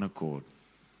 one accord.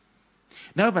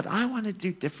 No, but I want to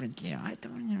do differently.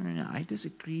 I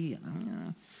disagree.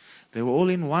 They were all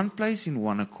in one place, in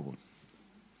one accord.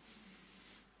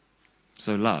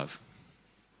 So love.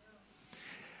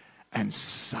 And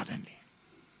suddenly,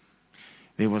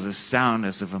 there was a sound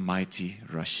as of a mighty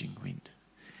rushing wind.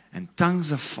 And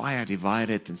tongues of fire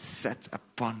divided and sat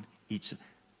upon each.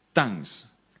 Tongues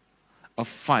of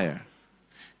fire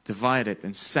divided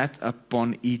and sat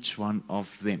upon each one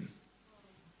of them.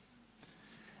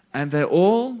 And they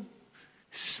all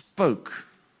spoke.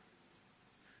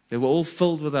 They were all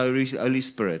filled with the Holy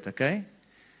Spirit, okay?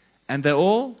 And they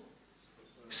all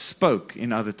spoke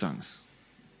in other tongues.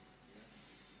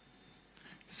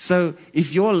 So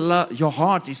if your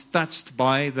heart is touched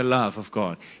by the love of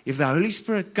God, if the Holy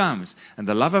Spirit comes and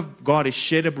the love of God is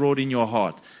shed abroad in your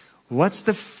heart, what's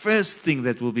the first thing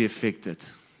that will be affected?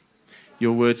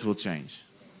 Your words will change.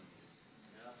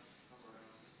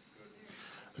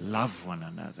 Love one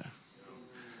another.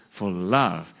 For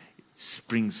love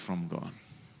springs from God.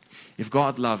 If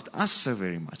God loved us so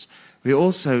very much, we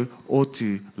also ought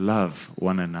to love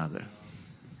one another.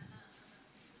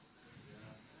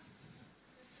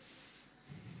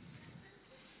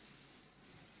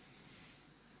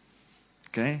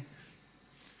 Okay?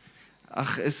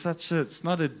 It's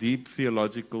not a deep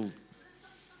theological.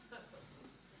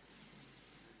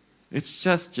 It's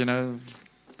just, the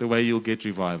way you'll get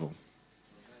revival.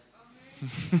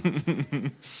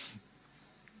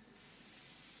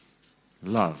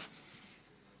 Love.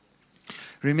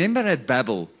 Remember at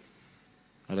Babel.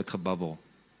 At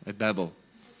Babel.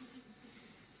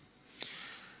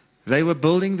 They were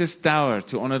building this tower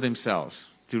to honor themselves,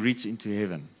 to reach into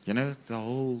heaven. The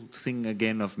whole thing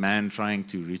again of man trying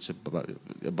to reach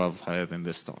above higher than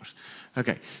the stars.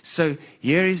 Okay, so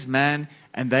here is man,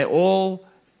 and they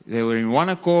were in one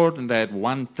accord and they had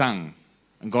one tongue.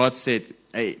 And God said,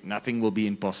 hey, nothing will be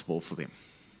impossible for them.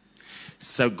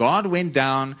 So God went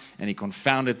down and he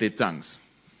confounded their tongues.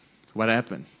 What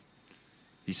happened?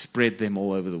 He spread them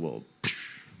all over the world.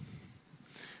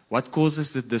 What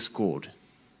causes the discord?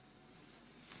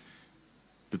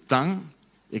 The tongue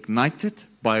ignited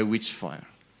by a witch fire.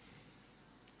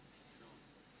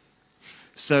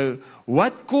 So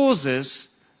what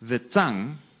causes the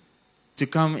tongue to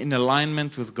come in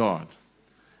alignment with God?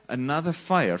 Another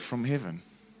fire from heaven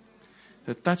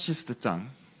that touches the tongue.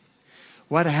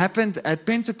 What happened at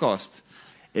Pentecost?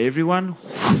 Everyone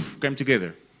came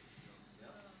together.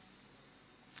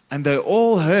 And they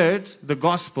all heard the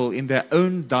gospel in their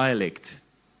own dialect.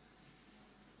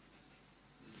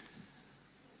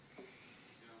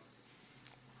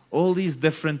 All these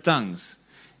different tongues.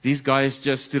 These guys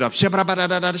just stood up.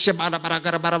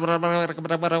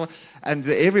 And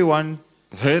everyone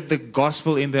heard the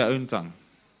gospel in their own tongue.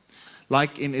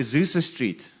 Like in Azusa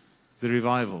Street, the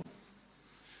revival.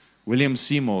 William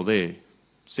Seymour there.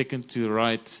 Second to the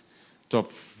right,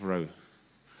 top row.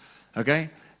 Okay?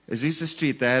 Azusa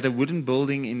Street, they had a wooden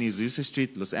building in Azusa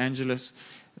Street, Los Angeles,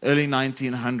 early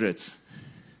 1900s.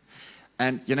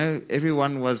 And,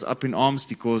 everyone was up in arms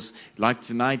because, like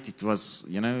tonight, it was,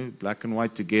 black and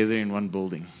white together in one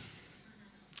building.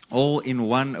 All in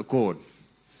one accord.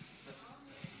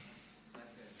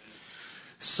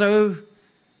 So,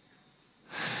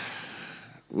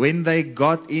 when they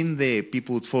got in there,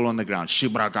 people would fall on the ground.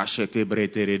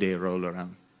 Roll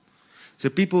around. So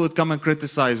people would come and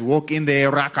criticize, walk in there,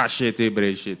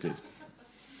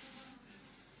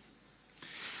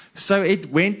 so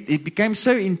it became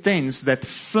so intense that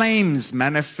flames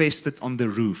manifested on the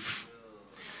roof.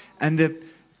 And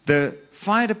the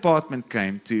fire department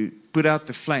came to put out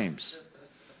the flames.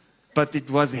 But it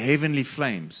was heavenly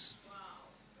flames.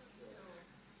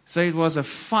 So it was a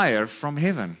fire from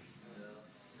heaven.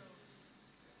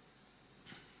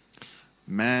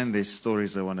 Man, there's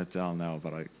stories I want to tell now,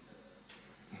 but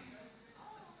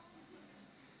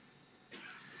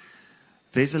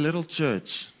there's a little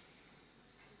church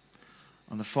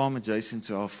on the farm adjacent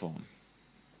to our farm.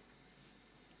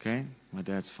 Okay? My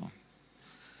dad's farm.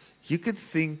 You could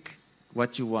think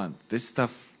what you want. This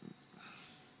stuff,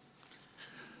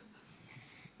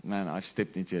 man, I've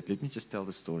stepped into it. Let me just tell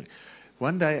the story.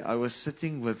 One day I was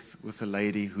sitting with a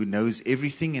lady who knows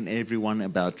everything and everyone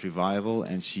about revival,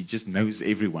 and she just knows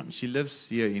everyone. She lives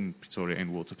here in Pretoria in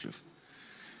Waterkloof.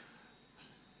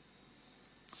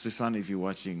 Susanna, if you're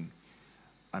watching,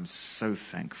 I'm so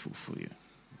thankful for you.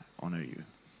 I honor you.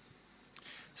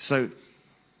 So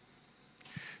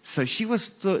she was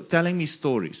telling me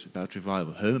stories about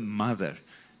revival. Her mother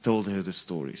told her the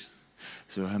stories.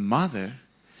 So her mother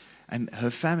and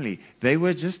her family, they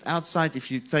were just outside.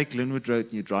 If you take Linwood Road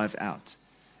and you drive out,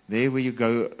 there where you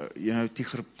go,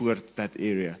 Tigerpoort, that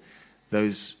area,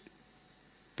 those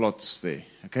plots there,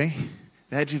 okay?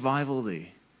 They had revival there.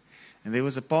 And there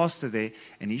was a pastor there,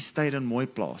 and he stayed on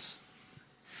Mooiplaas.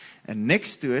 And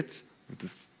next to it,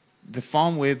 the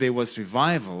farm where there was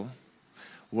revival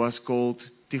was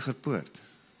called Tigerpoort.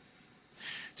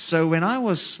 So when I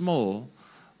was small,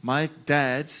 my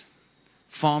dad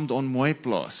farmed on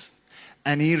Mooiplaas.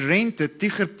 And he rented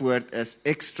Tigerpoort as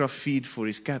extra feed for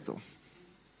his cattle.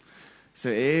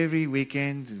 So every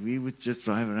weekend, we would just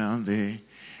drive around there.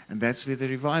 And that's where the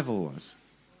revival was.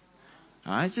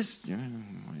 I just,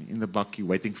 in the bakkie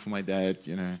waiting for my dad,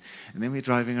 And then we're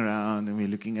driving around and we're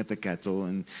looking at the cattle.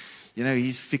 And,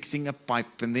 he's fixing a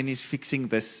pipe. And then he's fixing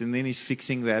this. And then he's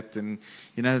fixing that. And,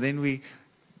 then we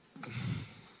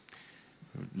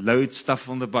load stuff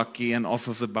on the bakkie and off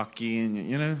of the bakkie.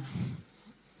 And,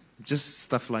 just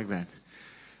stuff like that.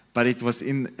 But it was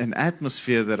in an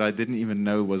atmosphere that I didn't even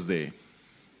know was there.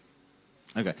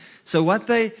 Okay. So what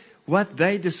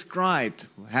they described,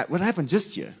 what happened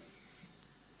just here?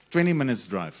 20 minutes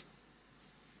drive.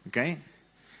 Okay?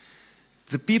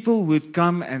 The people would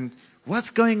come and,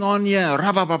 what's going on here?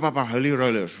 Holy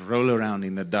rollers roll around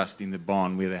in the dust in the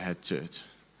barn where they had church.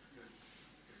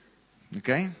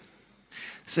 Okay?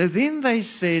 So then they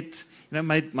said,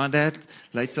 my dad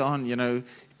later on,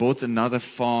 bought another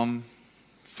farm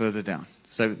further down.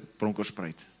 So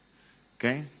Bronkhorstspruit.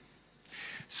 Okay?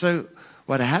 So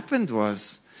what happened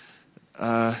was,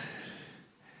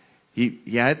 he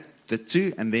had the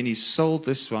two, and then he sold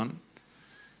this one,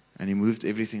 and he moved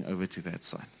everything over to that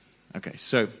side. Okay,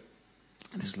 so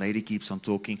this lady keeps on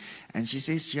talking, and she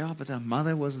says, yeah, but her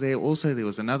mother was there. Also, there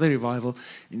was another revival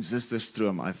in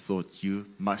Zusterstroom. I thought, you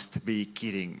must be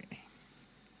kidding me.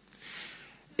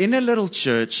 In a little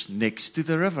church next to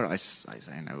the river, I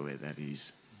know where that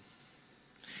is.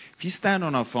 If you stand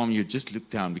on our farm, you just look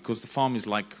down, because the farm is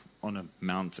like on a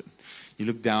mountain. You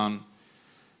look down,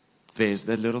 there's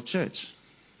that little church.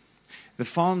 The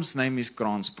farm's name is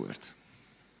Kranspoort.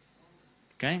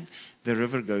 Okay? The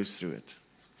river goes through it.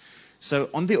 So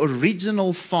on the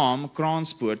original farm,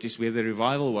 Kranspoort is where the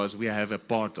revival was. We have a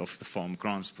part of the farm,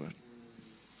 Kranspoort.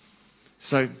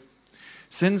 So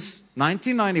since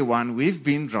 1991, we've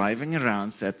been driving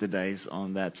around Saturdays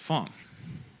on that farm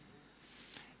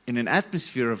in an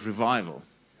atmosphere of revival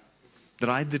that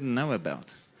I didn't know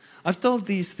about. I've told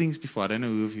these things before. I don't know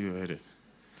who of you heard it.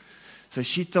 So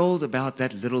she told about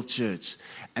that little church.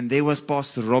 And there was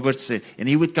Pastor Robert, and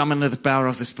he would come under the power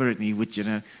of the Spirit, and he would,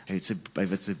 hy het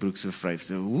sy broek so vryf,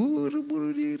 so,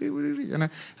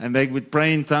 and they would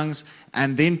pray in tongues,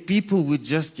 and then people would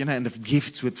just, and the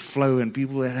gifts would flow, and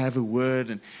people would have a word,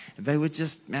 and they would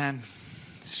just, man,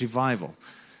 it's revival.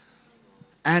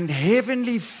 And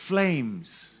heavenly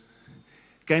flames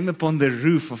came upon the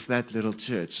roof of that little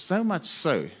church, so much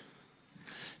so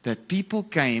that people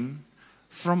came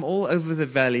from all over the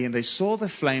valley, and they saw the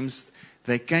flames.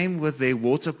 They came with their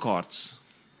water carts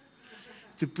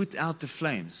to put out the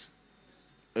flames.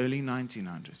 Early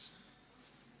 1900s.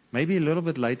 Maybe a little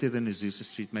bit later than Azusa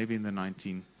Street, maybe in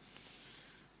the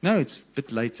No, it's a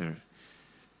bit later.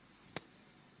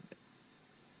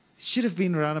 Should have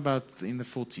been around about in the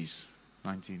 40s,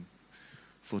 1940s,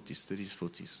 30s,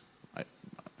 40s,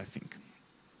 I think.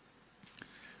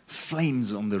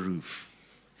 Flames on the roof.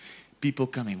 People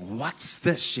coming, what's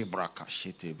this? Shebraka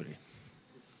shetebre.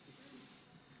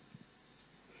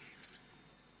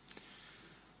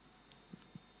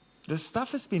 This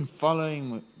stuff has been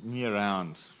following me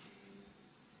around.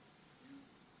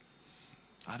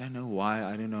 I don't know why,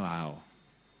 I don't know how.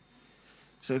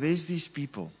 So there's these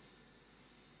people.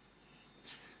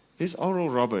 There's Oral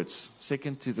Roberts,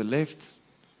 second to the left,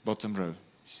 bottom row.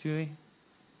 See there?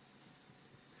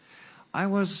 I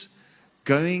was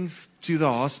going to the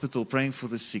hospital praying for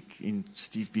the sick in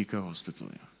Steve Biko Hospital.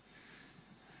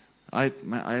 I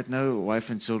had no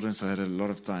wife and children, so I had a lot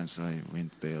of time, so I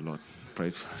went there a lot,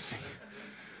 prayed for the sick.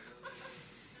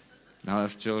 Now I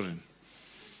have children.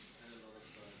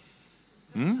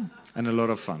 And a lot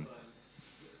of fun.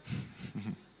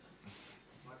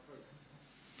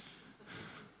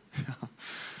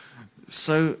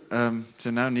 So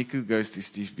now Niku goes to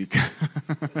Steve Biko.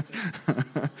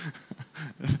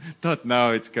 Not now,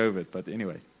 it's COVID, but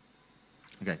anyway.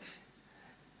 Okay.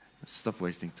 Stop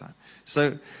wasting time.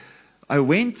 So I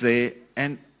went there,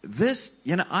 and this,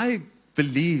 I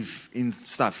believe in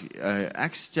stuff.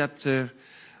 Acts chapter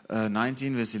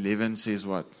 19, verse 11 says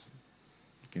what?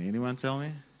 Can anyone tell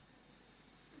me?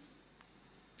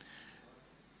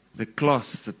 The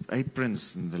cloths, the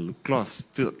aprons, and the cloths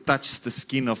touched the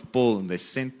skin of Paul, and they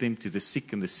sent them to the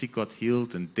sick, and the sick got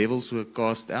healed, and devils were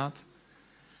cast out.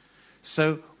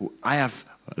 So I have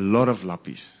a lot of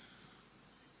lappies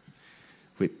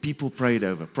where people prayed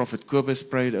over. Prophet Kobus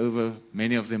prayed over,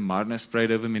 many of them. Marnus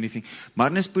prayed over many things.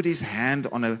 Marnus put his hand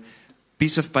on a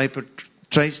piece of paper,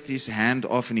 traced his hand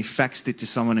off, and he faxed it to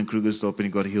someone in Krugersdorp, and he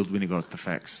got healed when he got the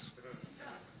fax.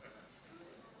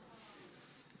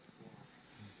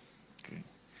 Okay.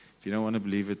 If you don't want to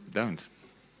believe it, don't.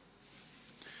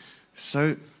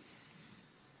 So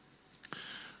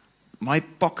my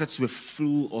pockets were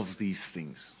full of these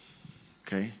things.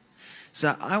 Okay?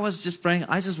 So I was just praying.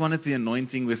 I just wanted the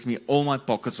anointing with me. All my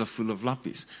pockets are full of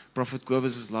lappies. Prophet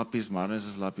Kobus is lappies, Marnus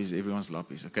is lappies, everyone's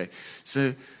lappies. Okay.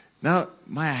 So now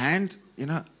my hand,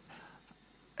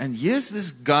 and here's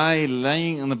this guy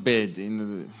laying on the bed,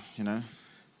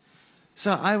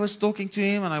 So I was talking to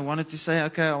him, and I wanted to say,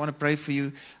 okay, I want to pray for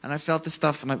you. And I felt the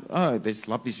stuff, and there's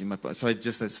lappies in my pocket. So I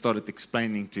just started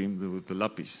explaining to him the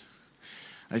lappies.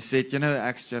 I said,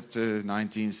 Acts chapter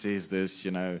 19 says this,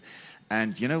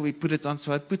 and, we put it on.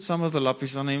 So I put some of the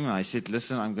lappies on him, and I said,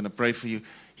 listen, I'm going to pray for you.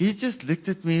 He just looked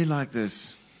at me like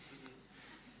this.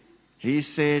 He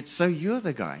said, so you're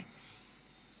the guy.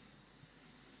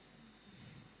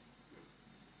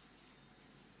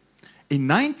 In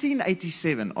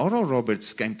 1987, Oral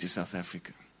Roberts came to South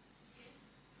Africa.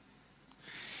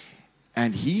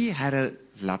 And he had a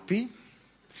lappie.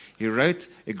 He wrote,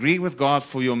 agree with God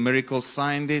for your miracle,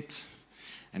 signed it,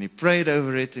 and he prayed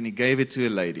over it, and he gave it to a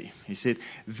lady. He said,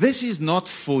 this is not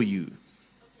for you.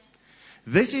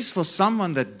 This is for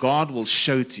someone that God will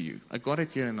show to you. I got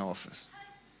it here in the office.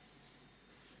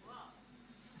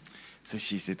 So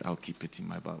she said, I'll keep it in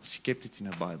my Bible. She kept it in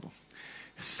her Bible.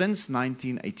 Since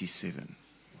 1987.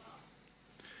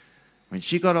 When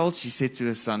she got old, she said to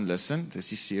her son, listen,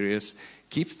 this is serious.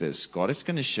 Keep this. God is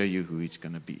going to show you who he's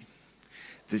going to be.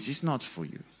 This is not for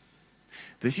you.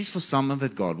 This is for someone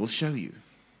that God will show you.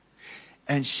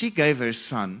 And she gave her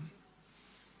son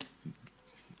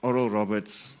Oral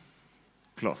Roberts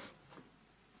cloth.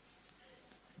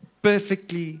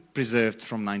 Perfectly preserved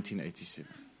from 1987.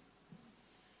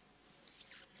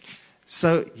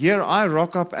 So here I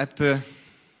rock up at the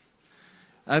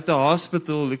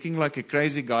hospital looking like a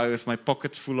crazy guy with my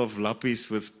pocket full of lappies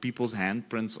with people's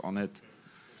handprints on it.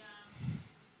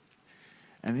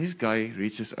 And this guy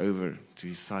reaches over to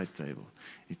his side table.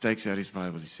 He takes out his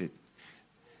Bible. He said,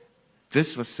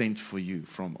 "This was sent for you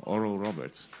from Oral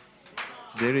Roberts."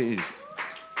 There it is.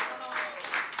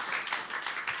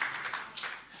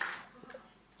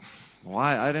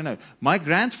 Why? I don't know. My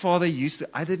grandfather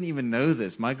I didn't even know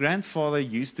this. My grandfather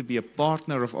used to be a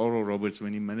partner of Oral Roberts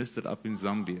when he ministered up in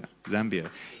Zambia.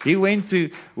 He went to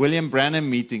William Branham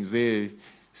meetings there,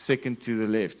 second to the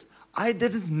left. I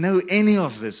didn't know any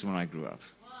of this when I grew up.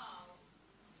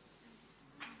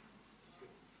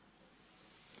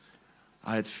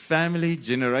 I had family,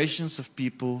 generations of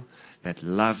people that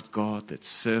loved God, that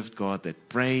served God, that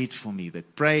prayed for me,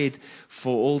 that prayed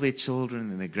for all their children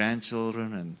and their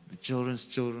grandchildren and the children's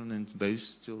children and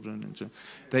those children. And children.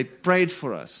 They prayed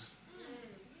for us.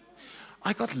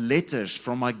 I got letters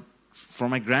from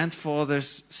my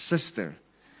grandfather's sister,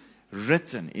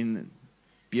 written in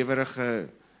bewerige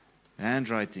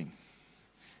handwriting.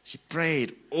 She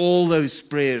prayed. All those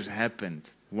prayers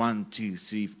happened. 1, 2,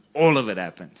 3, all of it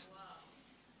happened.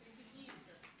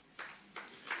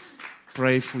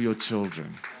 Pray for your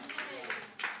children.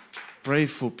 Pray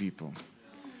for people.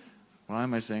 Why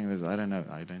am I saying this? I don't know.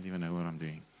 I don't even know what I'm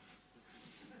doing.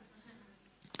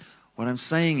 What I'm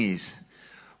saying is,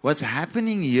 what's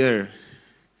happening here,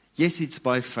 yes, it's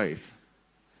by faith.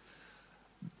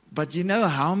 But you know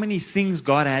how many things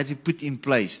God had to put in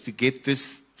place to get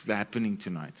this happening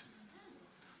tonight?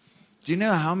 Do you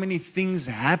know how many things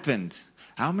happened?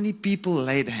 How many people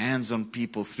laid hands on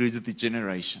people through the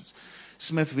generations?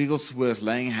 Smith Wigglesworth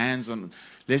laying hands on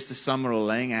Lester Summerall,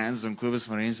 laying hands on Kobus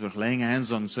van Rensburg, laying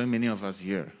hands on so many of us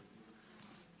here.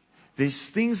 There's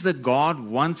things that God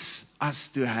wants us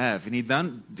to have, and He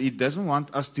doesn't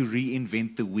want us to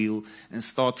reinvent the wheel and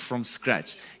start from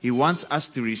scratch. He wants us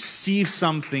to receive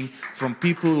something from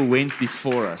people who went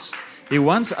before us. He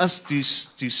wants us to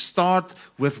start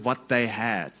with what they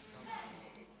had.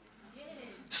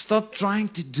 Stop trying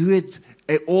to do it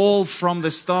all from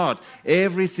the start.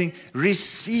 Everything,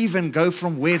 receive and go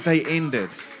from where they ended.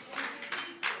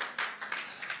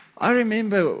 I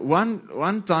remember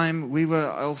one time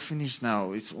I'll finish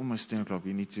now. It's almost 10 o'clock.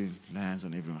 We need to lay hands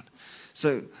on everyone.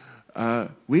 So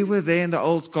we were there in the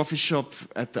old coffee shop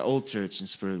at the old church in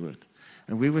Spiritwood.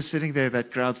 And we were sitting there,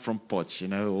 that crowd from Potch,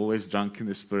 always drunk in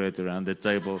the spirit around the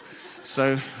table.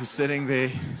 So we're sitting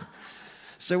there.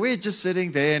 So we're just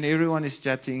sitting there and everyone is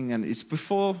chatting, and it's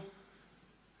before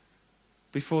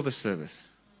the service.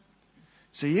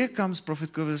 So here comes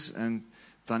Prophet Kobus and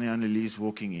Tanya and Elise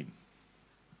walking in.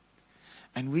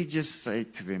 And we just say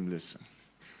to them, listen,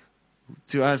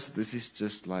 to us this is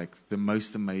just like the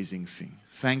most amazing thing.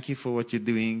 Thank you for what you're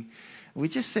doing. We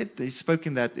just said, they spoke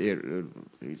in that area,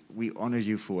 we honor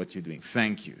you for what you're doing.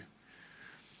 Thank you.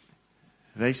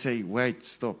 They say, wait,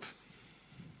 stop.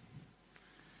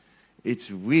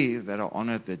 It's we that are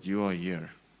honored that you are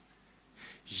here.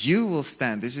 You will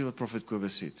stand. This is what Prophet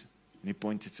Kobus said. And he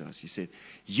pointed to us. He said,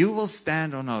 you will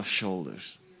stand on our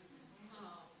shoulders.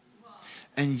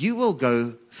 And you will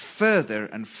go further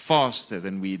and faster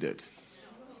than we did.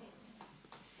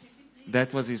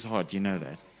 That was his heart. You know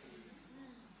that.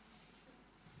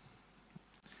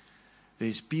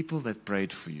 There's people that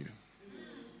prayed for you.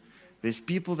 There's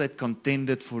people that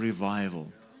contended for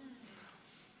revival.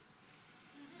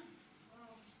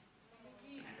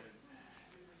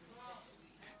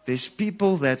 There's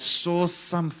people that saw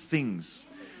some things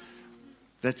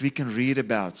that we can read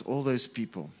about. All those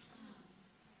people.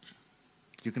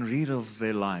 You can read of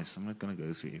their lives. I'm not going to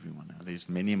go through everyone now. There's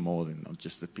many more than not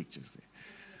just the pictures there.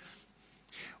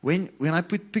 When I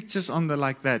put pictures on there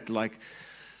like that,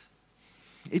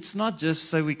 it's not just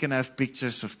so we can have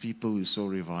pictures of people who saw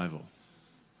revival.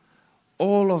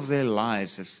 All of their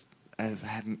lives have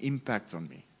had an impact on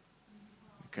me.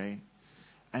 Okay?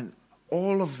 And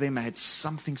all of them had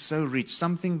something so rich,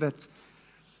 something that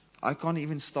I can't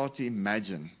even start to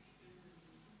imagine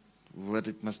what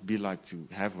it must be like to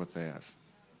have what they have.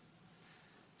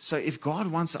 So if God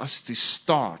wants us to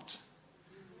start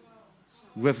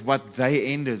with what they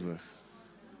ended with,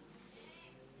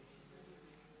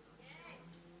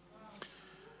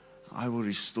 I will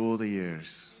restore the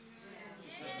years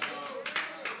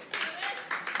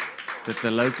that the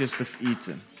locusts have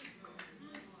eaten.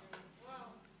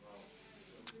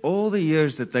 All the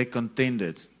years that they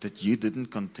contended, that you didn't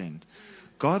contend.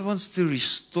 God wants to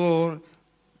restore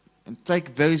and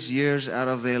take those years out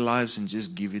of their lives and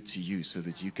just give it to you so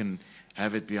that you can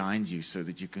have it behind you, so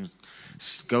that you can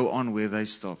go on where they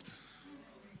stopped.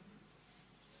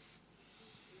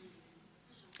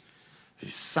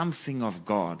 There's something of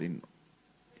God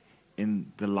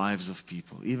in the lives of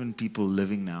people, even people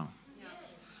living now.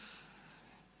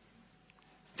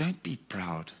 Don't be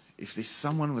proud. If there's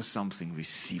someone with something,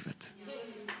 receive it.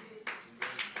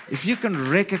 If you can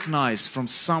recognize from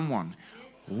someone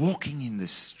walking in the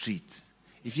street,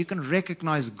 if you can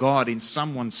recognize God in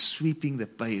someone sweeping the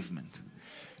pavement,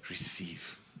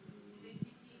 receive.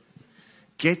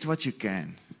 Get what you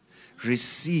can.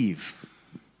 Receive.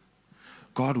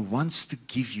 God wants to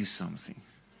give you something.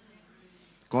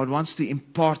 God wants to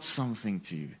impart something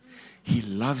to you. He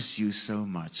loves you so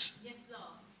much.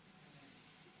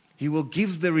 He will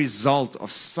give the result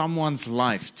of someone's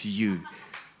life to you.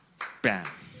 Bam.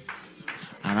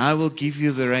 And I will give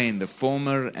you the rain, the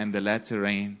former and the latter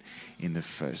rain in the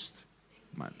first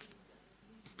month.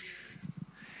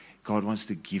 God wants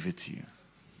to give it to you.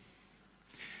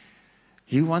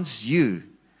 He wants you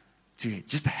to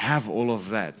just have all of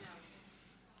that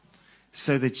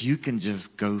so that you can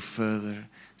just go further,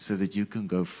 so that you can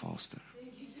go faster.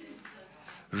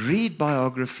 Read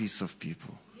biographies of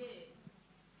people.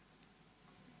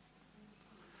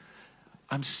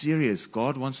 I'm serious.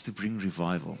 God wants to bring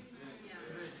revival.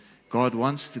 God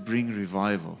wants to bring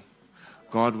revival.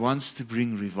 God wants to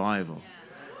bring revival.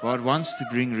 God wants to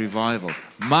bring revival.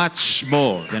 Much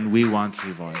more than we want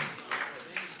revival.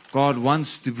 God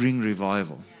wants to bring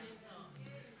revival.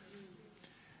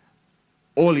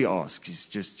 All He asks is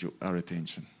just our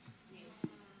attention.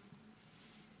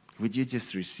 Would you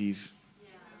just receive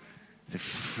the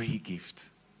free gift?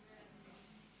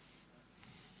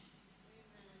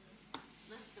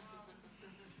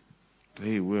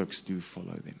 Their works do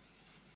follow them.